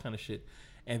 fixing the house kind of shit.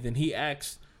 And then he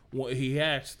asked one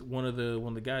of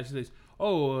the guys, he says,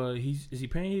 "Oh, is he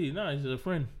paying you?" No, he's a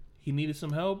friend. He needed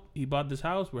some help. He bought this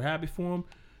house. We're happy for him.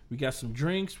 We got some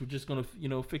drinks. We're just gonna,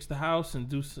 fix the house and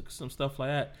do some stuff like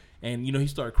that. And he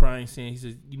started crying, saying, he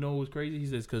says, what's crazy? He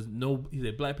says, he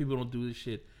said, black people don't do this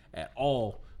shit at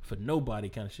all for nobody,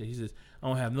 kind of shit. He says, I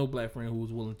don't have no black friend who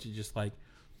was willing to just like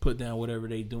put down whatever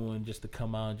they doing just to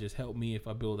come out and just help me if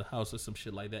I build a house or some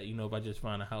shit like that. If I just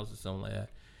find a house or something like that.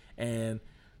 And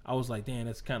I was like, damn,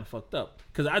 that's kind of fucked up.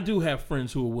 Because I do have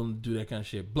friends who are willing to do that kind of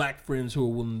shit. Black friends who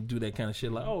are willing to do that kind of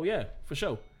shit. Like, oh, yeah, for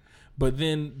sure. But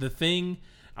then the thing,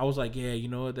 I was like, yeah, you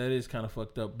know what? That is kind of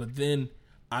fucked up. But then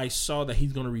I saw that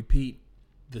he's going to repeat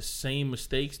the same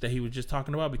mistakes that he was just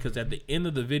talking about. Because at the end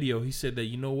of the video, he said that,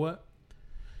 you know what?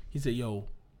 He said, yo,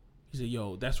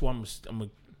 that's why I'm going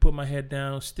to put my head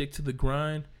down, stick to the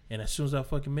grind. And as soon as I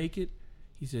fucking make it,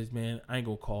 he says, man, I ain't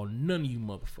going to call none of you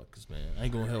motherfuckers, man. I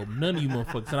ain't going to help none of you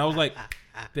motherfuckers. And I was like,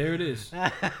 there it is.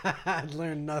 I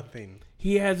learned nothing.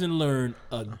 He hasn't learned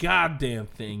a goddamn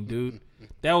thing, dude.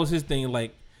 That was his thing.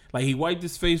 Like he wiped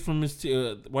his face from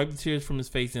wiped the tears from his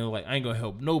face and like, I ain't going to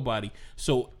help nobody.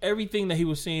 So everything that he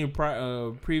was saying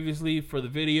previously for the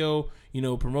video,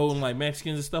 promoting like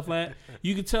Mexicans and stuff like that,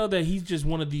 you could tell that he's just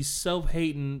one of these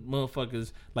self-hating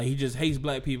motherfuckers. Like he just hates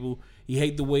black people. He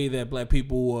hate the way that black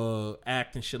people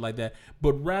act and shit like that.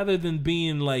 But rather than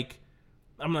being like,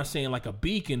 I'm not saying like a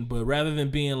beacon, but rather than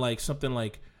being like something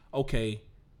like, okay,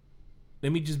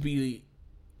 let me just be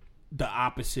the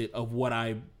opposite of what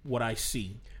I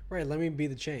see. Right, let me be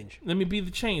the change. Let me be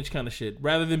the change kind of shit.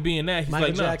 Rather than being that, he's Michael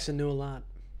like, Jackson knew a lot.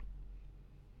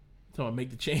 So I make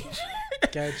the change.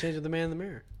 Gotta change with the man in the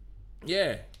mirror.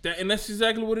 Yeah, and that's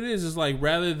exactly what it is. It's like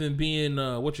rather than being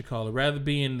rather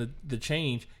being the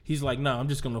change, he's like, nah, I'm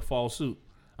just gonna follow suit.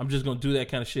 I'm just gonna do that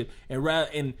kind of shit.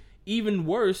 And even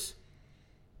worse,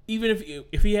 even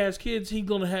if he has kids, he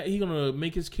gonna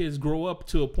make his kids grow up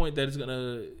to a point that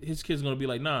his kids gonna be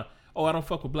like, nah, oh, I don't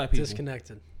fuck with black people.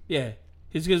 Disconnected. Yeah,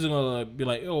 his kids are gonna be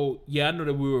like, oh yeah, I know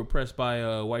that we were oppressed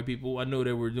by white people. I know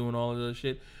that we're doing all of that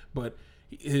shit, but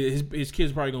his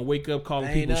kids probably gonna wake up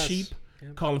calling people sheep.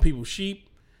 Yep. Calling people sheep,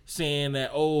 saying that,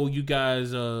 oh, you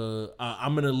guys,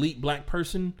 I'm an elite black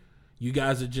person. You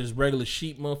guys are just regular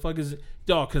sheep motherfuckers.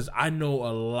 Dog, because I know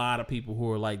a lot of people who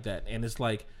are like that. And it's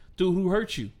like, dude, who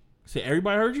hurt you? Say,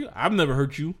 everybody hurt you? I've never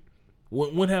hurt you.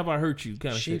 When have I hurt you?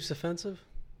 Kind of Sheep's shit. Offensive?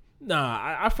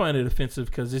 Nah, I find it offensive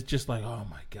because it's just like, oh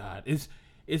my God.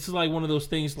 It's like one of those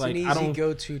things like, it's an easy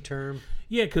go-to term.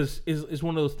 Yeah, because it's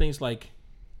one of those things like,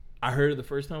 I heard it the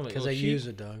first time. Because I use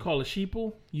it, dog. Call a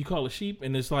sheeple. You call a sheep.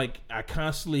 And it's like, I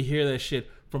constantly hear that shit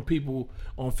from people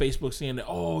on Facebook saying that,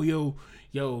 oh, yo,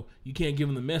 you can't give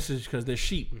them the message because they're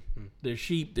sheep. They're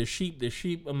sheep. They're sheep. They're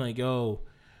sheep. I'm like, yo,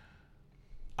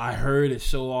 I heard it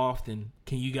so often.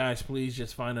 Can you guys please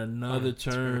just find another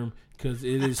term? Because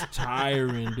it is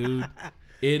tiring, dude.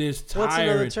 It is tiring. What's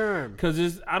another term?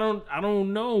 Because I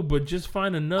don't know, but just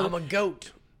find another. I'm a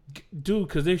goat. Dude,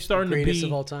 because they're starting to be. Greatest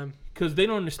of all time. Because they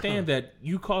don't understand that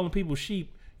you calling people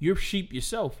sheep, you're sheep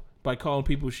yourself by calling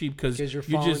people sheep because you're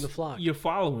following the flock. You're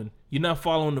following. You're not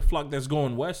following the flock that's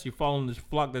going west. You're following the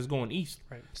flock that's going east.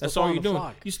 Right. That's all you're doing.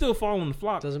 Flock. You're still following the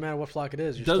flock. Doesn't matter what flock it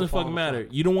is. Doesn't fucking matter.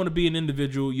 You don't want to be an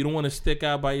individual. You don't want to stick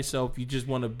out by yourself. You just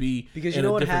want to be because you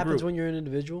know what happens when you're an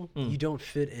individual? You don't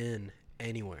fit in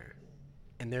anywhere,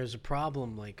 and there's a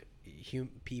problem like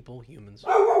humans.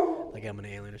 Like I'm an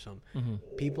alien or something. Mm-hmm.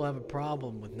 People have a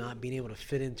problem with not being able to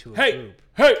fit into a group.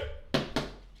 Hey!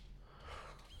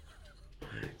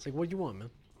 It's like, what do you want, man?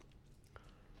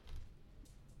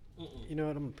 You know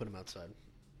what? I'm going to put him outside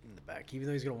in the back. Even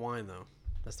though he's going to whine, though.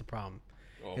 That's the problem.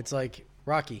 Oh. It's like,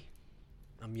 Rocky.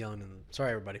 I'm yelling.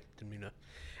 Sorry, everybody. Didn't mean to.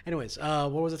 Anyways,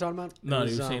 what was I talking about? No,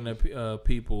 you were saying that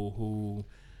people who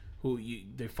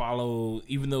they follow,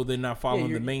 even though they're not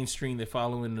following the mainstream, they're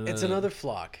following the... It's another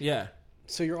flock. Yeah.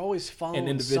 So you're always following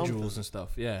individuals and stuff,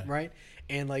 yeah. Right?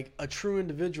 And like a true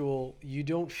individual, you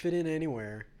don't fit in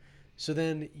anywhere. So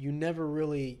then you never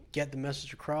really get the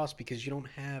message across because you don't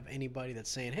have anybody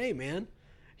that's saying, hey, man,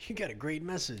 you got a great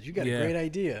message. You got a great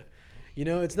idea. You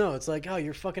know, it's like, oh,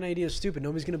 your fucking idea is stupid.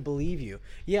 Nobody's going to believe you.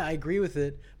 Yeah, I agree with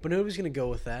it, but nobody's going to go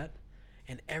with that.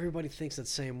 And everybody thinks that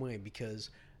same way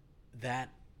because that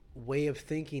way of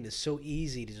thinking is so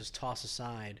easy to just toss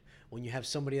aside when you have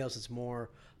somebody else that's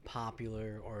more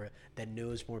popular or that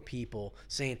knows more people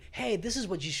saying, hey, this is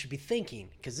what you should be thinking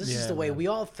because this is the way we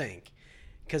all think.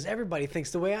 Because everybody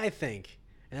thinks the way I think.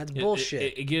 And that's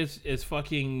bullshit. It's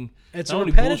fucking... It's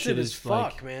repetitive as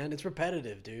fuck, man. It's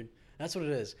repetitive, dude. That's what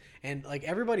it is. And, like,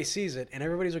 everybody sees it, and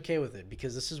everybody's okay with it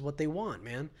because this is what they want,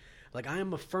 man. Like, I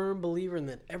am a firm believer in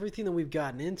that everything that we've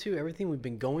gotten into, everything we've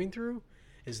been going through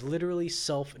is literally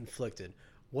self-inflicted.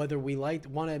 Whether we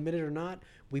want to admit it or not,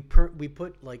 we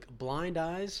put, like, blind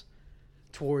eyes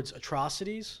towards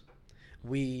atrocities.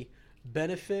 We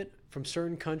benefit from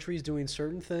certain countries doing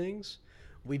certain things.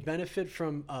 We benefit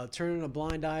from turning a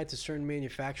blind eye to certain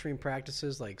manufacturing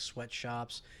practices like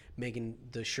sweatshops, making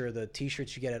sure the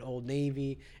T-shirts you get at Old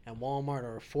Navy and Walmart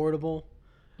are affordable.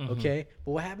 Mm-hmm. Okay?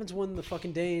 But what happens when the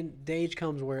fucking day age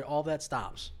comes where all that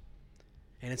stops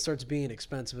and it starts being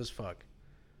expensive as fuck?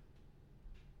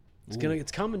 It's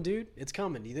coming, dude. It's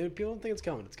coming. People don't think it's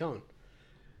coming. It's coming.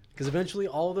 Because eventually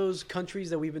all those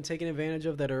countries that we've been taking advantage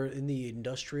of that are in the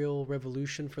industrial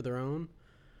revolution for their own,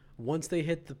 once they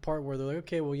hit the part where they're like,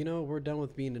 okay, well, you know, we're done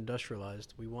with being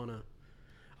industrialized. We want to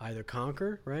either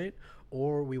conquer, right?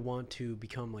 Or we want to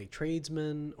become like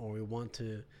tradesmen, or we want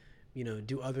to, you know,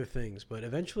 do other things. But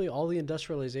eventually all the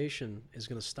industrialization is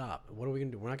going to stop. What are we going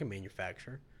to do? We're not going to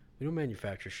manufacture. We don't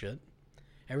manufacture shit.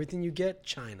 Everything you get,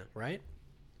 China, right?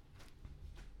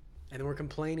 And then we're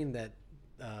complaining that,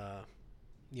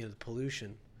 you know, the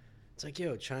pollution. It's like,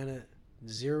 yo, China,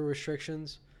 zero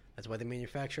restrictions. That's why they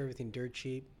manufacture everything dirt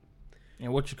cheap.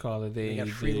 And what you call it? They got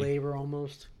free labor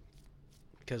almost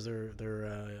because they're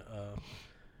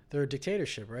a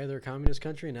dictatorship, right? They're a communist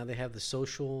country, and now they have the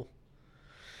social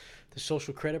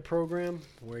credit program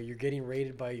where you're getting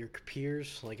rated by your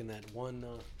peers, like in that one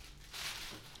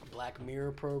Black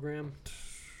Mirror program.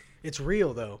 It's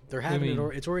real though. They're having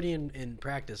it. It's already in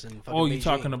practice in fucking Beijing. You're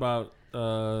talking about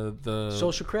the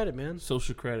social credit, man.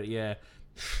 Social credit, yeah.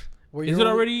 Is it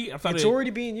already? It's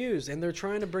already being used, and they're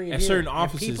trying to bring it at here. Certain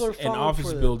offices and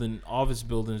office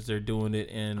buildings. They're doing it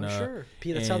in. I'm sure.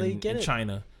 That's how they get in it.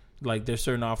 China, like there's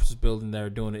certain office buildings that are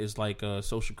doing it. It's like a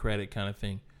social credit kind of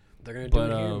thing. They're gonna do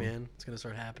it here, man. It's gonna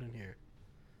start happening here.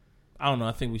 I don't know.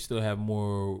 I think we still have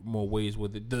more ways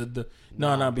with it.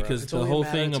 Because the whole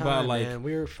thing about like, man,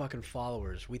 we're fucking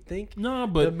followers. We think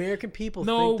but the American people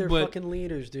think they're fucking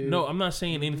leaders, dude. No, I'm not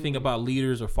saying anything about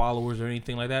leaders or followers or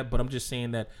anything like that. But I'm just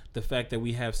saying that the fact that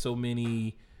we have so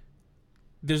many,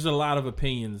 there's a lot of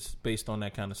opinions based on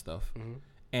that kind of stuff. Mm-hmm.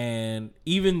 And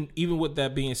even with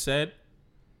that being said,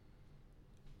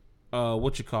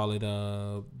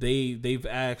 they've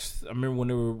asked. I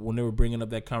remember when they were bringing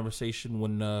up that conversation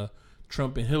when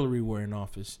Trump and Hillary were in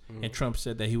office, and Trump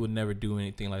said that he would never do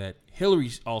anything like that. Hillary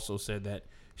also said that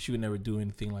she would never do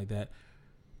anything like that.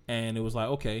 And it was like,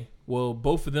 okay, well,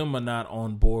 both of them are not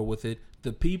on board with it.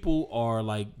 The people are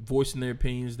like voicing their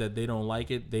opinions that they don't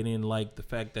like it. They didn't like the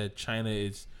fact that China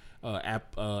is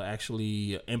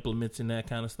actually implementing that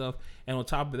kind of stuff. And on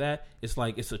top of that, it's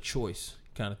like it's a choice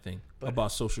kind of thing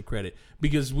about social credit,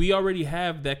 because we already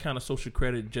have that kind of social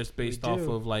credit just based off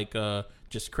of like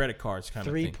just credit cards kind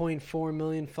of thing. 3.4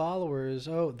 million followers.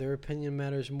 Oh, their opinion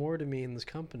matters more to me in this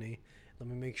company. Let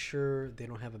me make sure they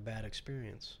don't have a bad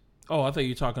experience. Oh, I thought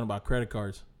you were talking about credit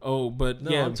cards. Oh, but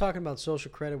no, I'm talking about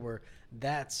social credit where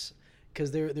that's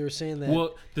because they're saying that.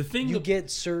 Well, the thing you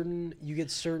get certain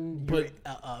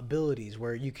abilities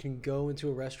where you can go into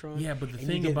a restaurant. Yeah, but the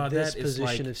thing about that is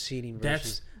like of seating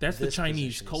that's the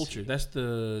Chinese culture. That's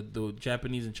the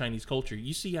Japanese and Chinese culture.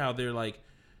 You see how they're like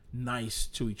nice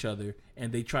to each other,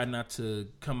 and they try not to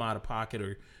come out of pocket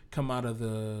or come out of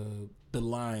the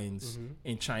lines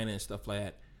in China and stuff like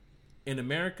that. In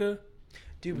America,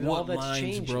 dude, but all that's lines,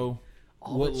 changing, bro?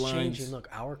 All that's changing. Look,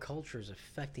 our culture is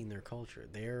affecting their culture.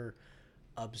 They're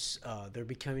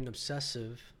becoming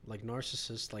obsessive, like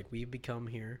narcissists, like we've become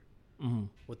here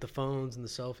with the phones and the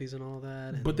selfies and all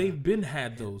that. But they've been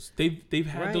had those. They've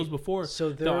had those before.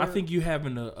 So I think you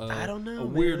having a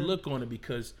weird look on it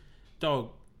because, dog,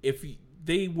 if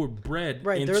they were bred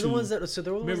right, they're the ones that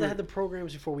had the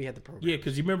programs before we had the programs. Yeah,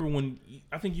 because you remember when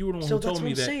I think you were the one who told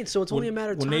me that. Saying. So it's only a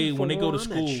matter of time when they go to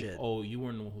school. Oh, you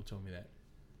weren't the one who told me that.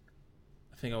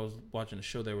 I think I was watching a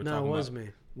show they were talking about. No, it was me.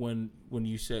 When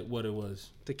you said what it was.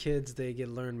 The kids, they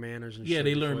learn manners and shit. Yeah,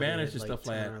 they learn manners and stuff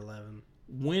like that. 11.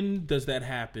 When does that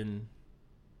happen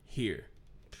here?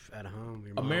 at home.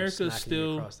 Your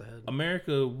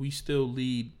America, we still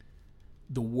lead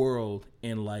the world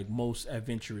in like most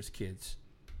adventurous kids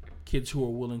who are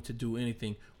willing to do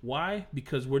anything. Why?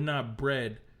 Because we're not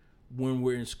bred when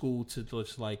we're in school to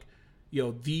just like,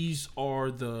 yo, these are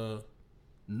the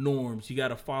norms. You got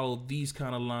to follow these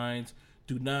kind of lines.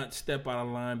 Do not step out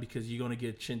of line because you're going to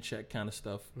get chin check kind of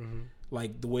stuff. Mm-hmm.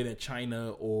 Like the way that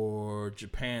China or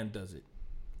Japan does it.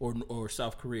 Or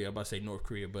South Korea. I'm about to say North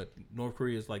Korea, but North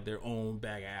Korea is like their own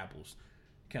bag of apples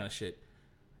kind of shit.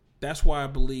 That's why I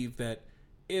believe that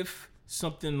if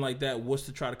something like that was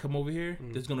to try to come over here,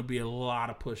 there's going to be a lot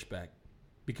of pushback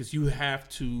because you have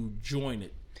to join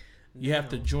it. You have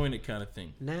to join it kind of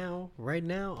thing. Right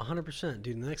now, 100%.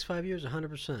 Dude, in the next 5 years,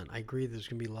 100%. I agree there's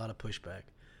going to be a lot of pushback.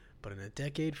 But in a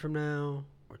decade from now,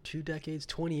 or 2 decades,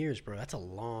 20 years, bro, that's a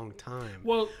long time.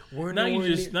 Well, now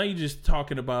you're just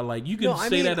talking about, like, you can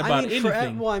say that about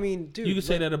anything. Dude, you can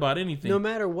say that about anything. No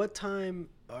matter what time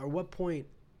or what point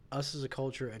us as a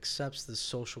culture accepts this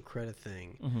social credit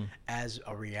thing as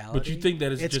a reality. But you think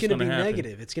that it's just going to be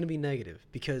negative. It's going to be negative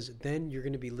because then you're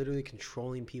going to be literally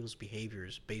controlling people's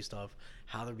behaviors based off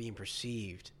how they're being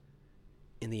perceived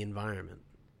in the environment.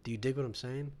 Do you dig what I'm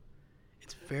saying?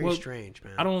 It's very strange,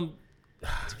 man. I don't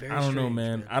know,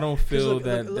 man. I don't feel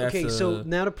that's okay. So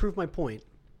now to prove my point,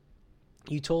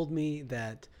 you told me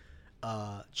that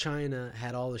China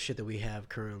had all the shit that we have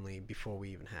currently before we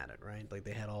even had it, right? Like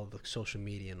they had all the social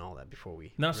media and all that before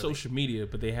we. Not social media,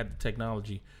 but they had the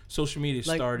technology. Social media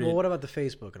started. Well, what about the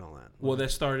Facebook and all that? Well, that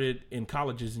started in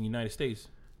colleges in the United States.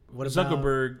 What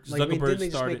Zuckerberg? About, Zuckerberg didn't they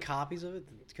started. Just make copies of it?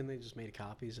 Couldn't they just make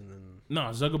copies and then? No,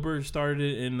 Zuckerberg started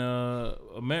it in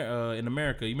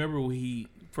America. You remember when he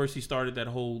started that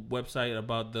whole website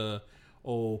about the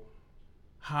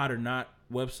hot or not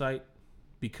website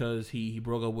because he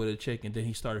broke up with a chick and then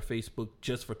he started Facebook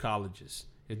just for colleges.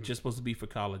 It's just supposed to be for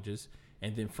colleges,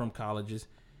 and then from colleges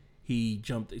he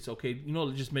jumped. It's okay,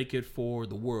 just make it for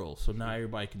the world, so now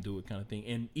everybody can do it, kind of thing.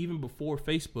 And even before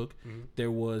Facebook, there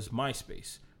was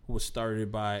MySpace, who was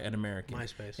started by an American.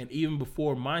 MySpace. And even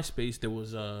before MySpace, there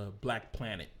was Black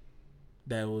Planet.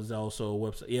 That was also a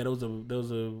website. Yeah, there was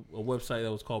a website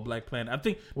that was called Black Planet. I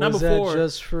think not before. That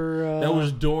just for that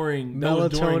was during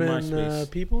MySpace.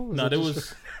 People? No, that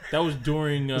was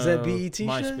during. Was that BET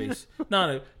MySpace?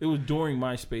 No, it was during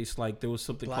MySpace. Like there was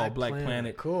something called Black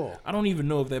Planet. Cool. I don't even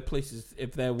know if that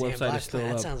website is still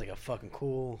up. That sounds like a fucking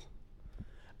cool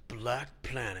Black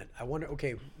Planet. I wonder.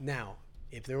 Okay, now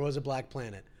if there was a Black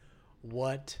Planet,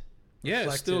 what? Yeah,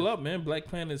 it's still up, man. Black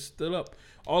Planet is still up.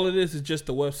 All of this is just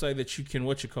the website that you can,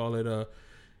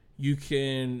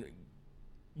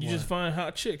 you just find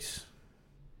hot chicks.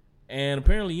 And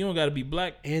apparently you don't got to be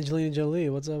black. Angelina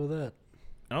Jolie, what's up with that?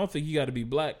 I don't think you got to be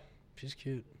black. She's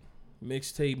cute.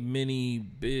 Mixtape Mini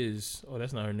Biz. Oh,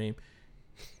 that's not her name.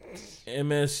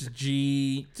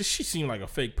 MSG. Does she seem like a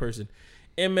fake person?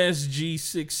 MSG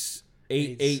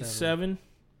 6887.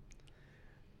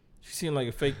 She seemed like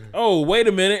a fake. Oh, wait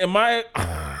a minute. Am I?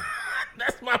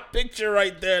 That's my picture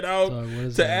right there,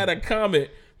 dog. To add a comment.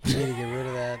 You need to get rid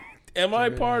of that. Am I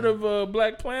part of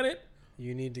Black Planet?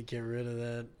 You need to get rid of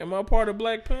that. Am I part of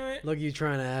Black Planet? Look, you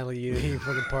trying to act like you ain't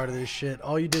fucking part of this shit.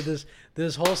 All you did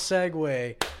this whole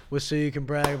segue was so you can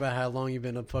brag about how long you've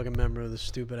been a fucking member of this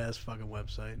stupid ass fucking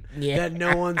website. Yeah. That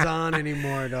no one's on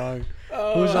anymore, dog.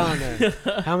 Who's on there?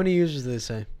 How many users do they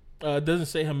say? It doesn't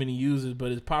say how many users,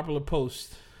 but it's popular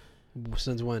post.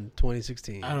 Since when?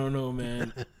 2016? I don't know,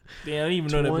 man. Damn, I didn't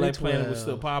even know that Black Planet was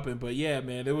still popping. But yeah,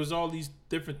 man, there was all these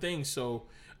different things. So,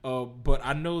 but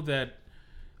I know that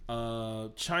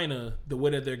China, the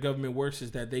way that their government works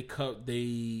is that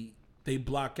they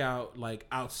block out like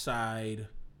outside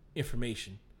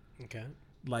information. Okay.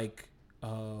 Like,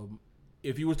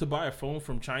 if you were to buy a phone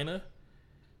from China,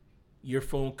 your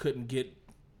phone couldn't get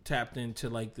tapped into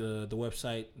like the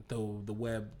website, the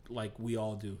web, like we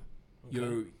all do.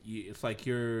 Okay. It's like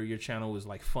your channel is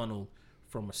like funneled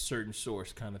from a certain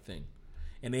source kind of thing,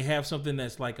 and they have something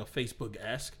that's like a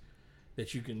Facebook-esque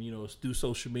that you can do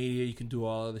social media, you can do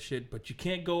all other shit, but you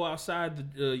can't go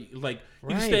outside you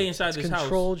can stay inside this house.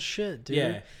 Controlled shit, dude.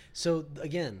 Yeah. So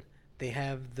again, they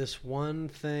have this one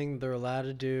thing they're allowed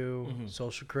to do,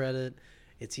 social credit.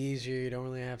 It's easier. You don't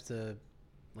really have to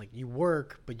you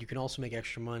work, but you can also make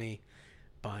extra money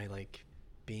by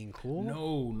being cool.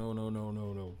 No,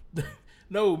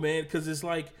 no, man, because it's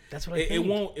like that's what I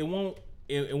think.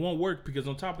 It won't work because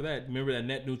on top of that, remember that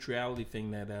net neutrality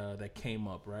thing that came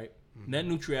up, right? Net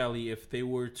neutrality. If they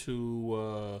were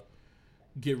to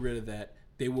get rid of that,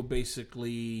 they will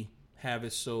basically have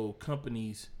it so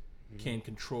companies can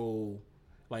control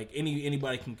Like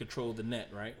anybody can control the net,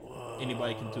 right? Whoa,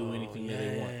 anybody can do anything that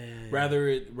they want.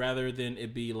 Yeah. Rather than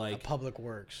it be like a public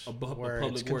works, where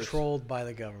it's controlled by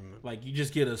the government. Like you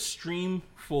just get a stream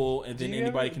full, and then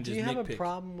anybody can just nitpick. Do you have a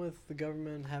problem with the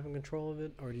government having control of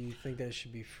it, or do you think that it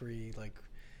should be free, like,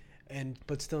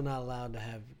 but still not allowed to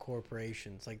have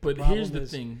corporations? Like, but here's the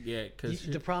thing, because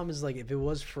the problem is, like, if it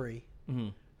was free,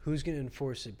 who's going to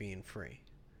enforce it being free?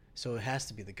 So it has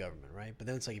to be the government, right? But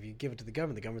then it's like if you give it to the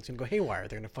government's going to go haywire.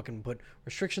 They're going to fucking put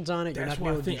restrictions on it. That's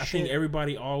why I think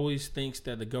everybody always thinks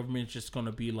that the government's just going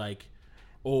to be like,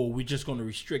 oh, we're just going to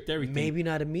restrict everything. Maybe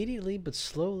not immediately, but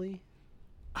slowly.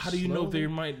 How do you know they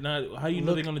might not? How do you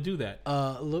know they're going to do that?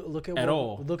 Look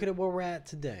at where we're at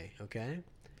today. Okay.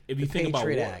 If you think about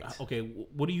okay,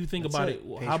 what do you think about it?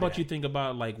 How about you think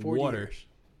about like water?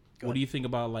 What do you think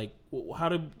about like how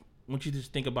do? Once you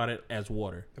just think about it as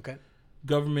water. Okay.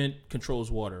 Government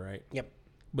controls water, right? Yep.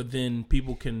 But then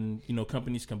people can,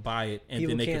 companies can buy it, and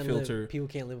then they can filter. People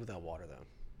can't live without water, though.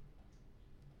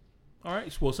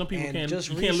 Well, some people can't.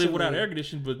 You can't live without air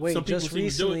conditioning, but some people seem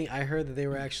to do it. I heard that they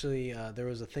were actually there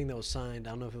was a thing that was signed.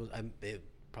 I don't know if it was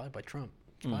probably by Trump.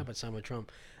 Probably signed by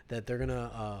Trump, that they're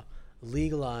gonna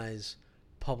legalize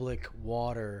public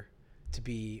water to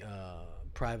be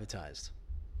privatized.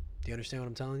 Do you understand what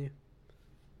I'm telling you?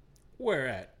 Where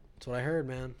at? That's what I heard,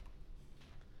 man.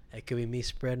 It could be me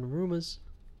spreading rumors.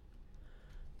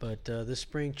 But this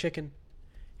spring chicken,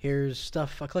 here's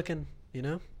stuff a-clicking,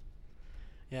 Yeah,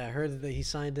 I heard that he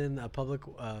signed in a public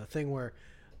thing where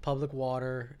public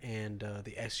water and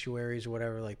the estuaries or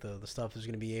whatever, like the stuff is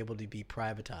going to be able to be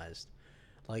privatized.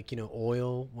 Like,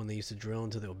 oil, when they used to drill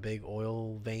into the big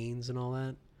oil veins and all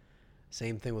that.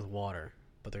 Same thing with water.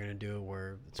 But they're going to do it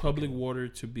where... it's public water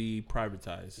to be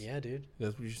privatized. Yeah, dude.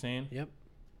 That's what you're saying? Yep.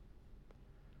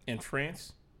 In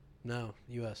France? No,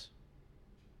 U.S.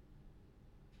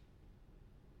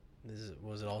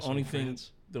 Was it also only in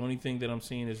France? The only thing that I'm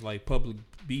seeing is like public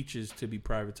beaches to be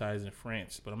privatized in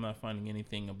France, but I'm not finding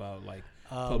anything about like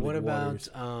public what waters.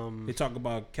 About they talk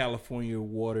about California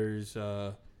waters.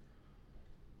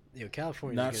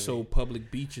 California not so public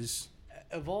beaches.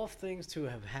 Of all things to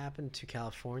have happened to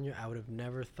California, I would have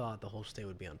never thought the whole state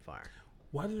would be on fire.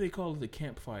 Why do they call it a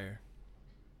campfire?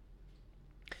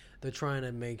 They're trying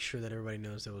to make sure that everybody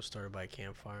knows that it was started by a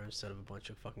campfire instead of a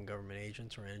bunch of fucking government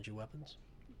agents or energy weapons.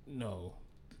 No.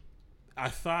 I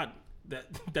thought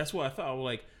that's what I thought. I was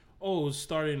like, oh, it was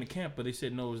started in a camp, but they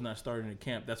said no, it was not started in a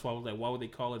camp. That's why I was like, why would they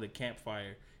call it a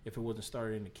campfire if it wasn't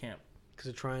started in a camp? Because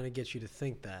they're trying to get you to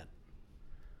think that.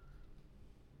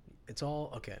 It's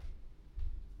all, okay.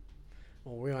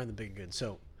 Well, we are in the big good.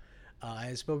 So,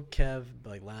 I spoke to Kev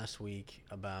like last week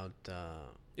about...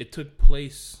 it took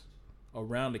place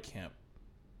around the camp.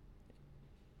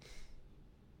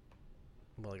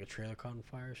 What, like a trailer caught on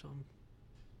fire or something?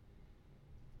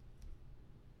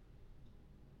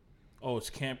 Oh, it's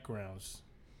campgrounds.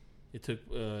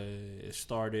 It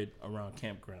started around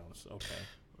campgrounds.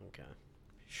 Okay.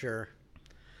 Sure.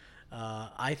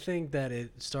 I think that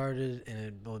it started and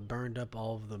it burned up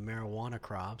all of the marijuana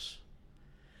crops.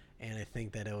 And I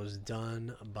think that it was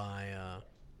done by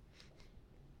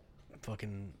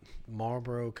fucking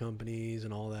Marlboro companies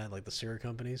and all that, like the cigarette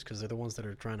companies, because they're the ones that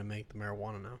are trying to make the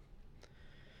marijuana now.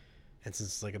 And since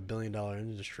it's like $1 billion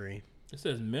industry. It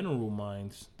says mineral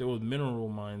mines. There was mineral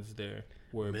mines there.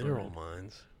 Mineral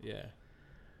mines? Yeah.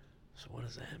 So what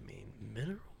does that mean?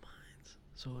 Mineral mines?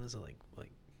 So what is it, like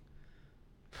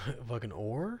fucking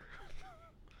ore?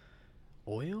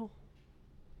 Oil?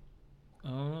 I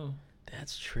don't know.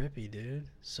 That's trippy, dude.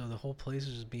 So the whole place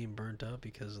is just being burnt up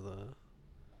because of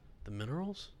the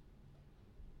minerals?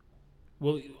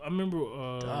 Well, I remember...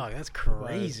 dog, that's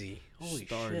crazy. Holy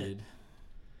shit.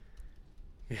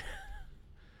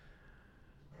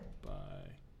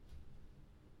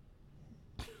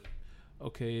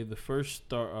 Okay, the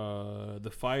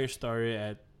fire started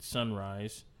at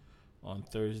sunrise on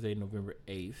Thursday, November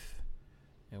 8th,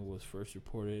 and was first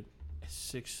reported at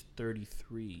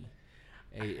 6:33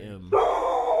 a.m.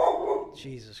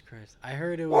 Jesus Christ! I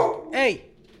heard it was. Hey.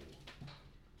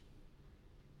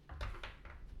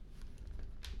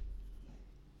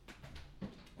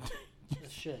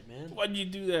 Shit, man. Why'd you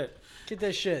do that? Get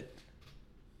that shit.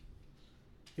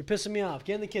 You're pissing me off.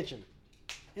 Get in the kitchen.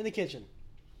 In the kitchen.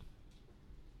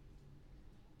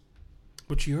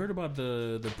 But you heard about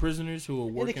the prisoners who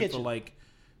are working for like,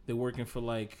 they're working for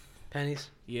like pennies.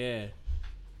 Yeah,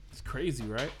 it's crazy,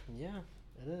 right? Yeah,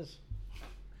 it is.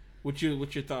 What's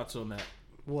your thoughts on that?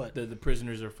 What? The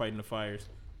prisoners are fighting the fires.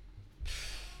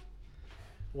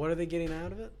 What are they getting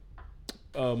out of it?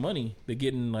 Money. They're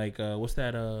getting like what's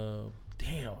that?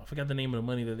 Damn, I forgot the name of the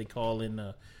money that they call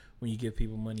in when you give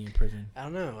people money in prison? I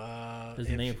don't know. There's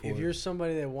a name for it. If you're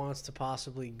somebody that wants to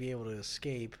possibly be able to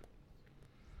escape,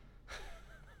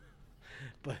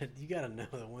 but you got to know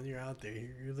that when you're out there,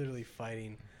 you're literally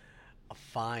fighting a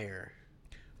fire.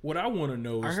 What I want to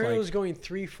know is, I heard it was going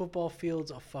 3 football fields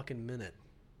a fucking minute.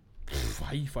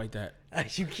 How you fight that?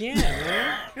 You can't,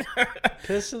 man.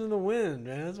 Pissing in the wind,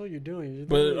 man. That's what you're doing.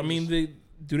 But I mean,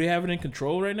 do they have it in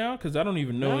control right now? Because I don't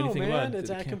even know anything about it.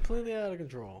 It's completely out of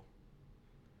control.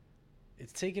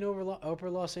 It's taking over Upper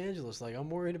Los Angeles. Like, I'm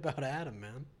worried about Adam,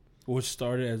 man. What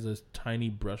started as a tiny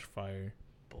brush fire,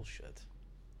 bullshit,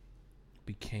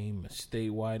 became a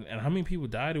statewide. And how many people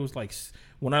died? It was like,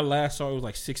 when I last saw it, was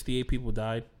like 68 people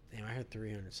died. Damn, I heard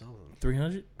 300 something.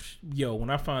 300? Yo, when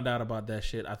I found out about that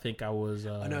shit, I think I was...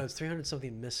 no, it's 300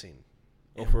 something missing.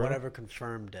 Oh, and whatever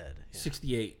confirmed dead. Yeah.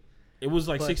 68. It was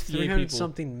like 68 300 people.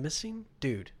 Something missing?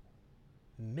 Dude.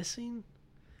 Missing?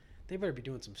 They better be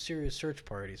doing some serious search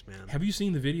parties, man. Have you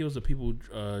seen the videos of people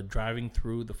driving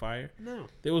through the fire? No.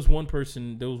 There was one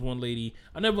lady.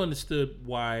 I never understood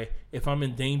why, if I'm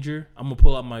in danger, I'm going to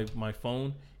pull out my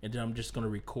phone and then I'm just going to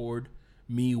record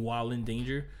me while in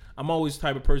danger. I'm always the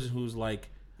type of person who's like,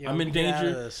 I'm in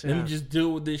danger. Let me just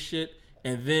deal with this shit.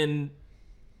 And then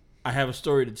I have a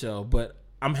story to tell. But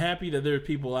I'm happy that there are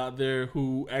people out there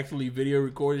who actually video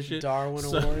record shit. Darwin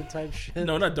Award type shit?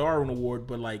 No, not Darwin Award,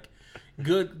 but like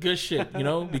good shit, you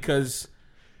know? Because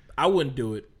I wouldn't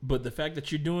do it. But the fact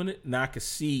that you're doing it, now I can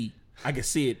see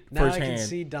it now firsthand. I can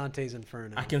see Dante's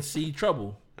Inferno. I can see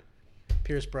trouble.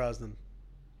 Pierce Brosnan.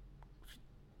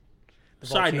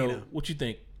 Side note, what you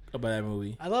think about that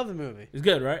movie? I love the movie. It's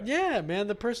good, right? Yeah, man.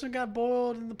 The person got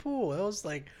boiled in the pool. It was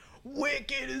like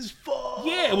wicked as fuck.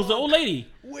 Yeah, it was the old lady.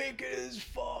 Wicked as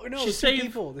fuck. No, she it was saved... two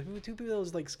people. The 2 people that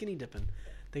was like skinny dipping.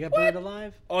 They got burned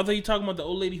alive. Oh, I thought you were talking about the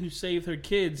old lady who saved her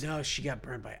kids. No, she got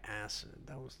burned by acid.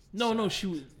 That was no.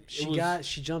 She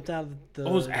jumped out of the.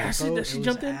 Oh, it was acid boat. that she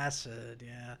jumped in. Acid,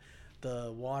 yeah.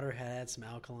 The water had some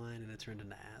alkaline and it turned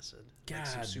into acid. God like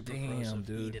some super damn,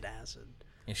 dude. Heated acid.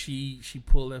 And she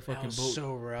pulled that fucking boat.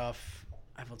 So rough.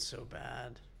 I felt so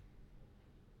bad.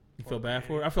 You felt bad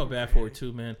for her? I felt bad for her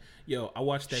too, man. Yo, I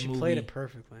watched that movie. She played it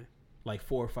perfectly. Like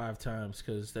 4 or 5 times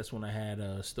because that's when I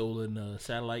had stolen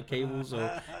satellite cables. So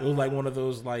it was like one of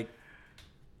those like.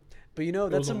 But you know,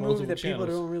 that's a movie that people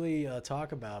don't really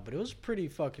talk about. But it was pretty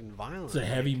fucking violent. It's a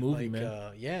heavy movie,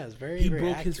 man. Yeah, it's very. He very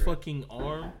broke accurate. his fucking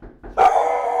arm.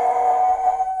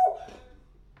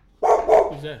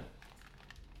 Who's that?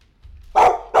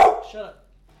 Shut up.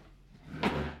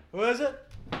 Who is it?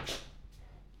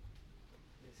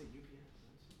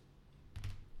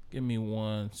 Give me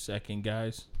 1 second,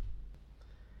 guys.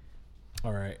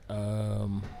 All right.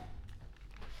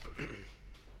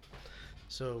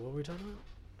 So what were we talking about?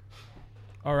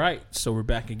 All right. So we're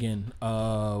back again.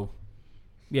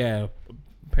 Yeah.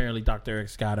 Apparently, Dr.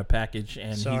 X got a package,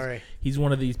 and he's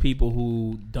one of these people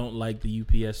who don't like the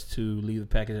UPS to leave the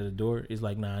package at the door. He's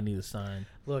like, nah, I need a sign.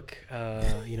 Look, I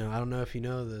don't know if you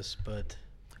know this, but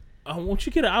won't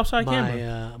you get an outside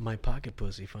camera? My pocket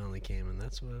pussy finally came, and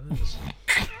that's what it is.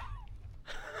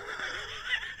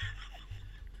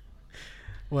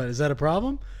 What, is that a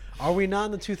problem? Are we not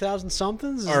in the 2000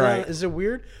 somethings? Is it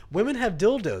weird? Women have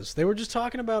dildos. They were just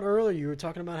talking about earlier. You were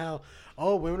talking about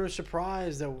how women are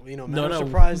surprised that men are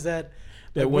surprised that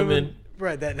women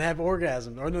that have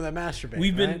orgasms or that masturbate.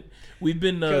 We've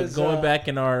been going back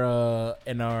in our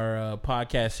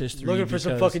podcast history looking for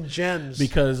some fucking gems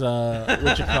because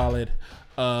what you call it,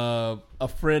 a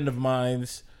friend of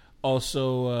mine's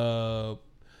also.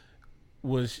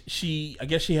 I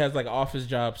guess she has like an office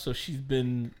job, so she's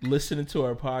been listening to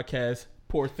our podcast.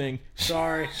 Poor thing.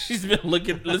 Sorry. She's been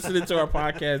listening to our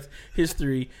podcast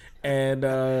history, and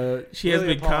she has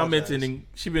been commenting.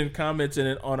 She's been commenting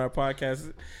it on our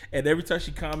podcast, and every time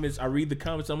she comments, I read the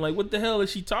comments. I'm like, what the hell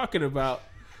is she talking about?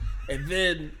 And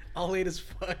then I'll late as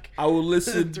fuck. I will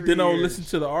listen. Then I'll listen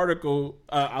to the article.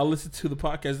 I'll listen to the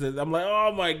podcast. And I'm like,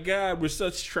 oh my god, we're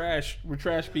such trash. We're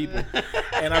trash people.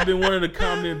 And I've been wanting to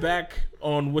comment back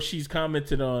on what she's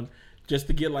commented on, just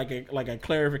to get like a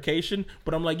clarification.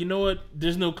 But I'm like, you know what?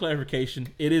 There's no clarification.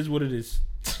 It is what it is.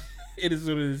 It is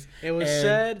what it is. It was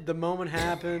said. The moment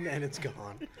happened, and it's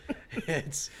gone.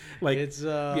 It's like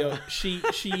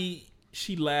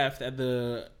she laughed at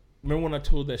the. Remember when I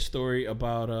told that story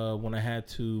about when I had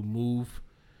to move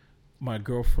my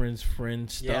girlfriend's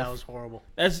friend's stuff? Yeah, it was horrible.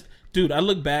 Dude, I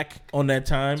look back on that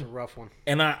time. It's a rough one.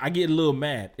 And I get a little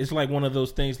mad. It's like one of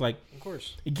those things like... Of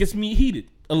course. It gets me heated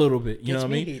a little bit. You know what I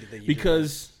mean?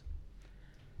 Because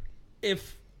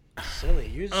if... Silly.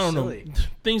 You're I don't know.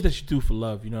 Things that you do for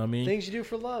love, you know what I mean? Things you do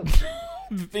for love.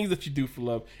 The things that you do for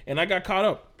love. And I got caught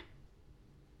up.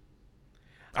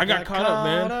 I got caught up,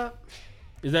 man.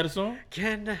 Is that a song?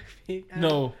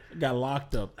 No, got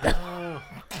locked up. Oh.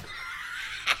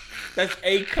 That's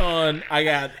Akon. I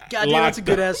got goddamn, that's a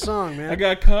good ass song, man. I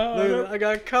got caught up. I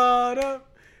got caught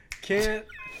up. Can't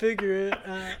figure it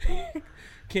out.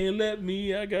 Can't let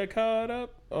me. I got caught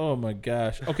up. Oh my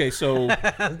gosh. Okay, so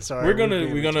sorry, we're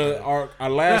gonna our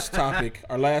last topic.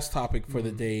 Our last topic for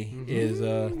the day is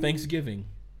Thanksgiving.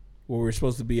 Where we're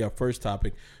supposed to be our first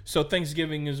topic. So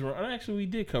Thanksgiving is actually we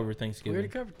did cover Thanksgiving. We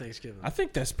already covered Thanksgiving. I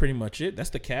think that's pretty much it. That's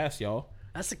the cast, y'all.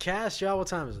 That's the cast, y'all. What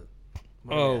time is it?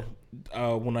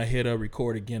 When I hit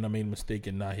record again, I made a mistake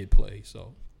and not hit play,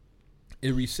 so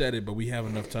it reset it. But we have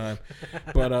enough time.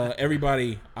 But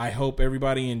everybody, I hope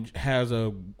everybody has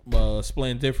a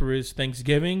splendiferous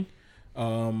Thanksgiving.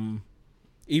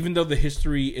 Even though the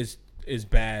history is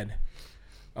bad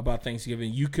about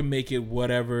Thanksgiving, you can make it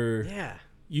whatever. Yeah.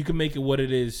 You can make it what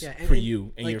it is for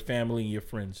you and like, your family and your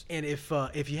friends. And if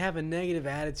you have a negative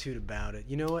attitude about it,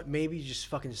 you know what? Maybe you just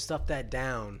fucking stuff that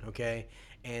down, okay?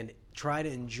 And try to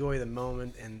enjoy the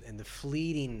moment and the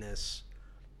fleetingness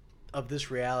of this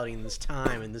reality and this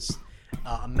time and this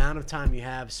amount of time you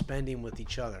have spending with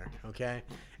each other, okay?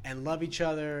 And love each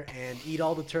other and eat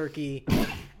all the turkey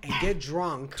and get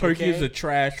drunk. Turkey is a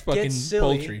trash fucking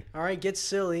poultry. All right, get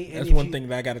silly. And that's one thing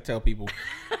that I got to tell people.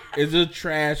 It's a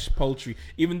trash poultry.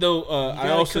 Even though I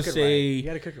also say you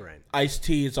got to cook it right. Iced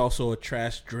tea is also a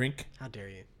trash drink. How dare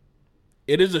you?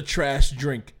 It is a trash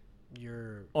drink.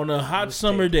 You're on a hot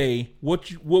summer day.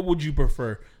 What would you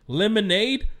prefer?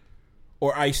 Lemonade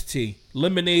or iced tea?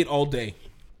 Lemonade all day.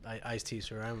 Iced tea,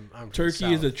 sir. I'm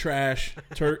turkey is a trash.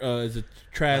 Is a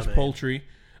trash poultry.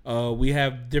 We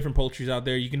have different poultries out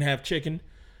there. You can have chicken.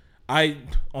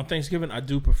 On Thanksgiving I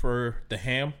do prefer the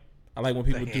ham. I like when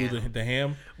people do the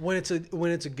ham. When it's a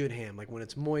good ham, like when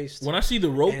it's moist. When I see the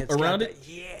rope around it,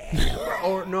 yeah.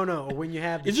 or or when you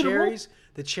have the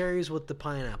cherries with the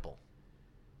pineapple.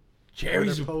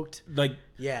 Cherries are poked, like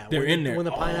they're in there. When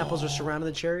the pineapples are surrounding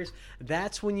the cherries,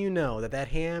 that's when you know that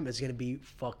ham is going to be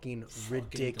fucking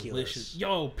ridiculous. Delicious.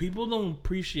 Yo, people don't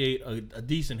appreciate a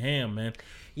decent ham, man.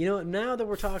 You know, now that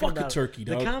we're talking about turkey,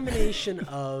 dog. The combination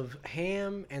of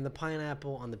ham and the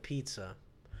pineapple on the pizza,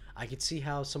 I could see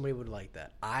how somebody would like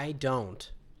that. I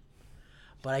don't,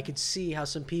 but I could see how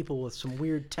some people with some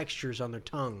weird textures on their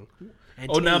tongue. And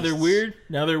now they're weird.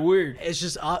 Now they're weird. It's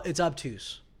just it's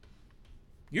obtuse.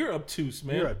 You're obtuse,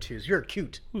 man. You're obtuse. You're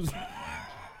cute.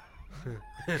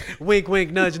 Wink,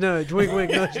 wink, nudge, nudge. Wink, wink,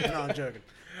 nudge. No, I'm joking.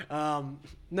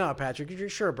 No, Patrick, you're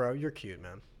sure, bro. You're cute,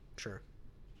 man. Sure.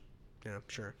 Yeah,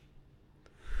 sure.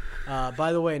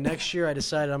 By the way, next year I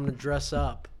decided I'm going to dress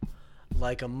up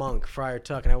like a monk, Friar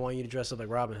Tuck, and I want you to dress up like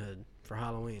Robin Hood for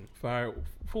Halloween. For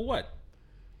what?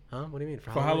 Huh? What do you mean?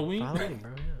 For Halloween? For Halloween,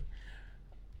 bro, yeah.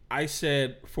 I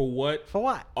said for what? For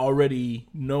what? Already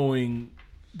knowing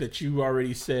that you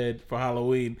already said for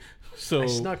Halloween. So I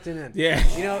snuck it in. Yeah.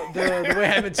 You know, the way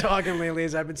I've been talking lately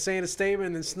is I've been saying a statement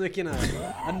and then sneaking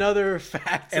another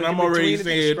fact. And I'm already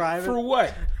saying, for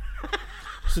what?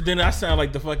 So then I sound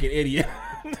like the fucking idiot.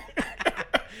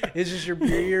 It's just your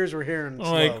ears were hearing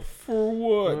slow. Like, for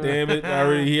what? Damn it.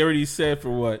 He already said for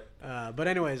what. But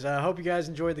anyways, I hope you guys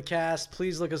enjoyed the cast.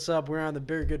 Please look us up. We're on the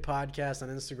Beer Good Podcast on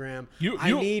Instagram.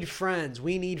 I need friends.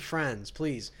 We need friends,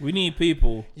 please. We need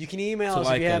people. You can email us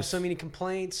if you have so many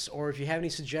complaints or if you have any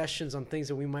suggestions on things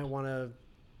that we might want to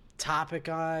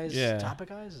topicize. Yeah.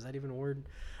 Topicize? Is that even a word?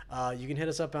 You can hit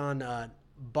us up on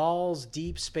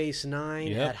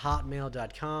ballsdeepspace9 at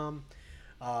hotmail.com.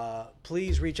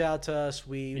 Please reach out to us.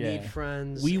 We need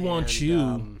friends. We want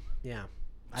you.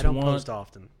 I don't post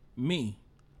often. Me.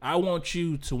 I want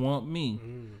you to want me.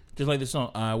 Just like the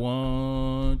song, I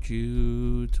want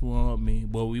you to want me.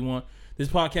 Well, we want, this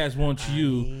podcast wants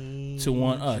you to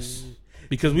want us.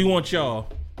 Because we want y'all.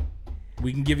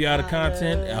 We can give y'all the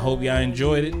content. I hope y'all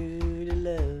enjoyed it.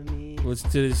 Listen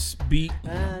to this beat.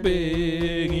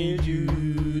 Begging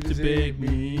you to beg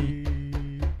me.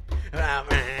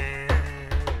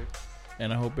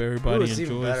 And I hope everybody enjoys.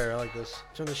 Even better. I like this.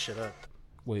 Turn this shit up.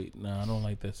 Wait, I don't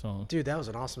like that song. Dude, that was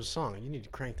an awesome song. You need to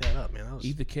crank that up, man. That was...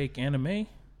 Eat the Cake Anime? I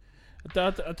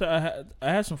thought I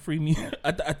had some free music.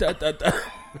 I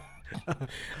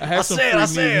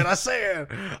say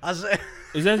it.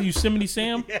 Is that Yosemite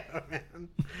Sam? Yeah, man.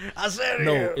 I said it.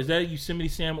 No, is that Yosemite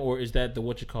Sam or is that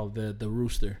the the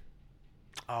rooster?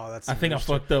 Oh, that's. I think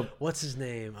rooster. I fucked up. What's his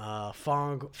name?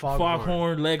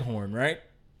 Foghorn Leghorn, right?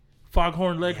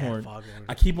 Foghorn Leghorn.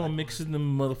 I keep on mixing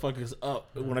them motherfuckers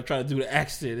up when I try to do the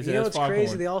accent. You know what's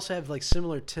crazy? They also have like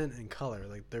similar tint and color.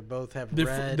 Like they both have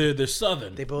red. They're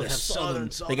southern. They both have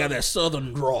southern. They got that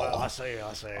southern drawl. I say.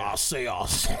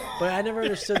 But I never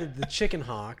understood that the chicken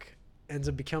hawk ends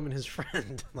up becoming his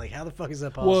friend. Like, how the fuck is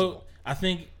that possible? Well, I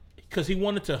think because he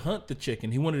wanted to hunt the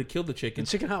chicken. He wanted to kill the chicken.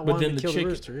 The chicken hawk wanted to kill the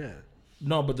rooster, yeah.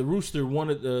 No, but the rooster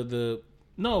wanted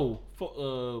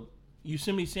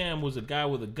Yosemite Sam was a guy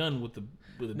with a gun with a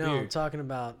beard. No, I'm talking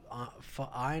about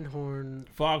Foghorn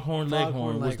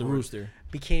Leghorn was the rooster.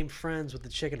 Became friends with the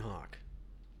chicken hawk.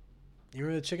 You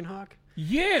remember the chicken hawk?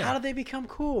 Yeah. How did they become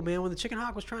cool, man? When the chicken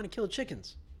hawk was trying to kill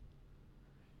chickens,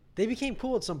 they became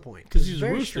cool at some point. Because he's a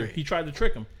rooster. Strange. He tried to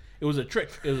trick him. It was a trick.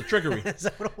 It was a trickery. Is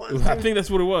that what it was? I think that's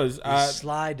what it was.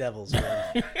 Sly devils,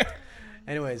 man.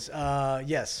 Anyways,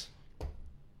 yes.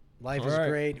 Life is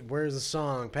great. Where's the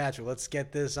song? Patrick, let's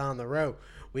get this on the road.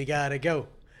 We gotta go.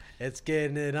 It's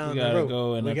getting it on the road. We gotta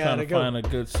go, and I'm trying to find a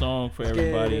good song for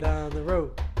everybody. Get it on the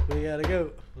road. We gotta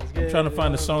go. I'm trying to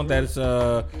find a song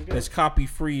that's copy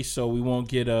free, so we won't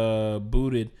get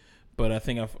booted. But I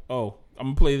think I'm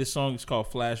gonna play this song. It's called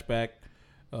Flashback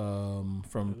from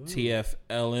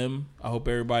TFLM. I hope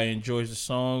everybody enjoys the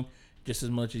song just as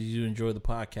much as you enjoy the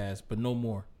podcast, but no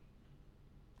more.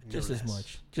 Just as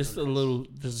much. Just a little,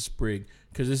 just a sprig.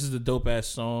 Because this is a dope ass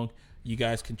song. You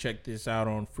guys can check this out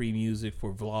on Free Music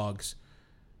for vlogs.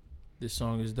 This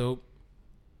song is dope.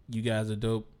 You guys are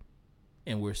dope.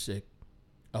 And we're sick.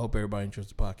 I hope everybody enjoys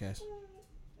the podcast.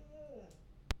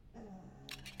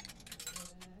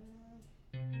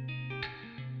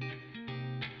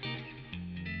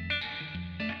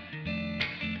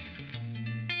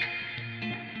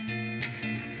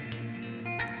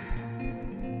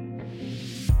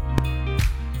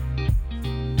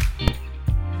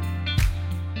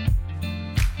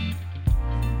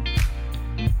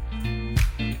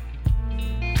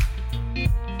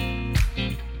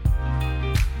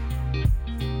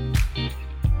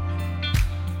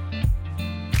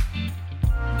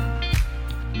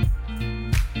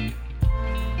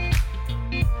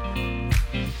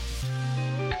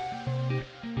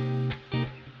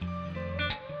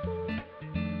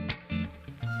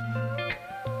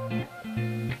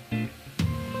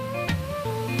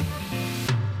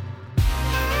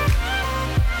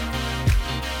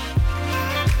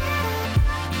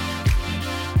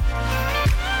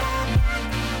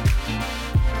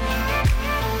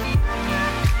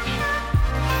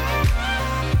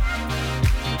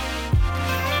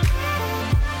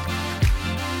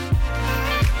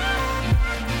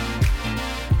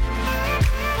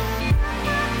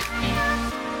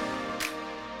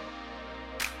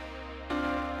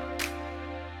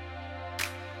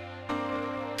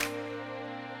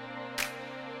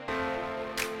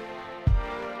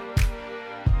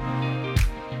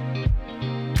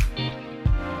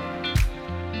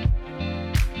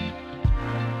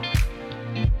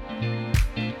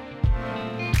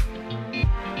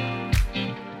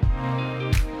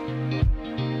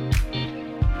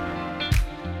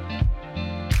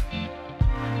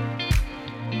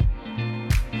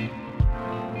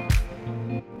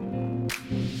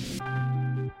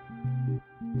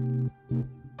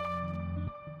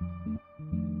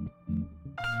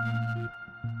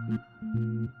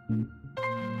 Mm-hmm.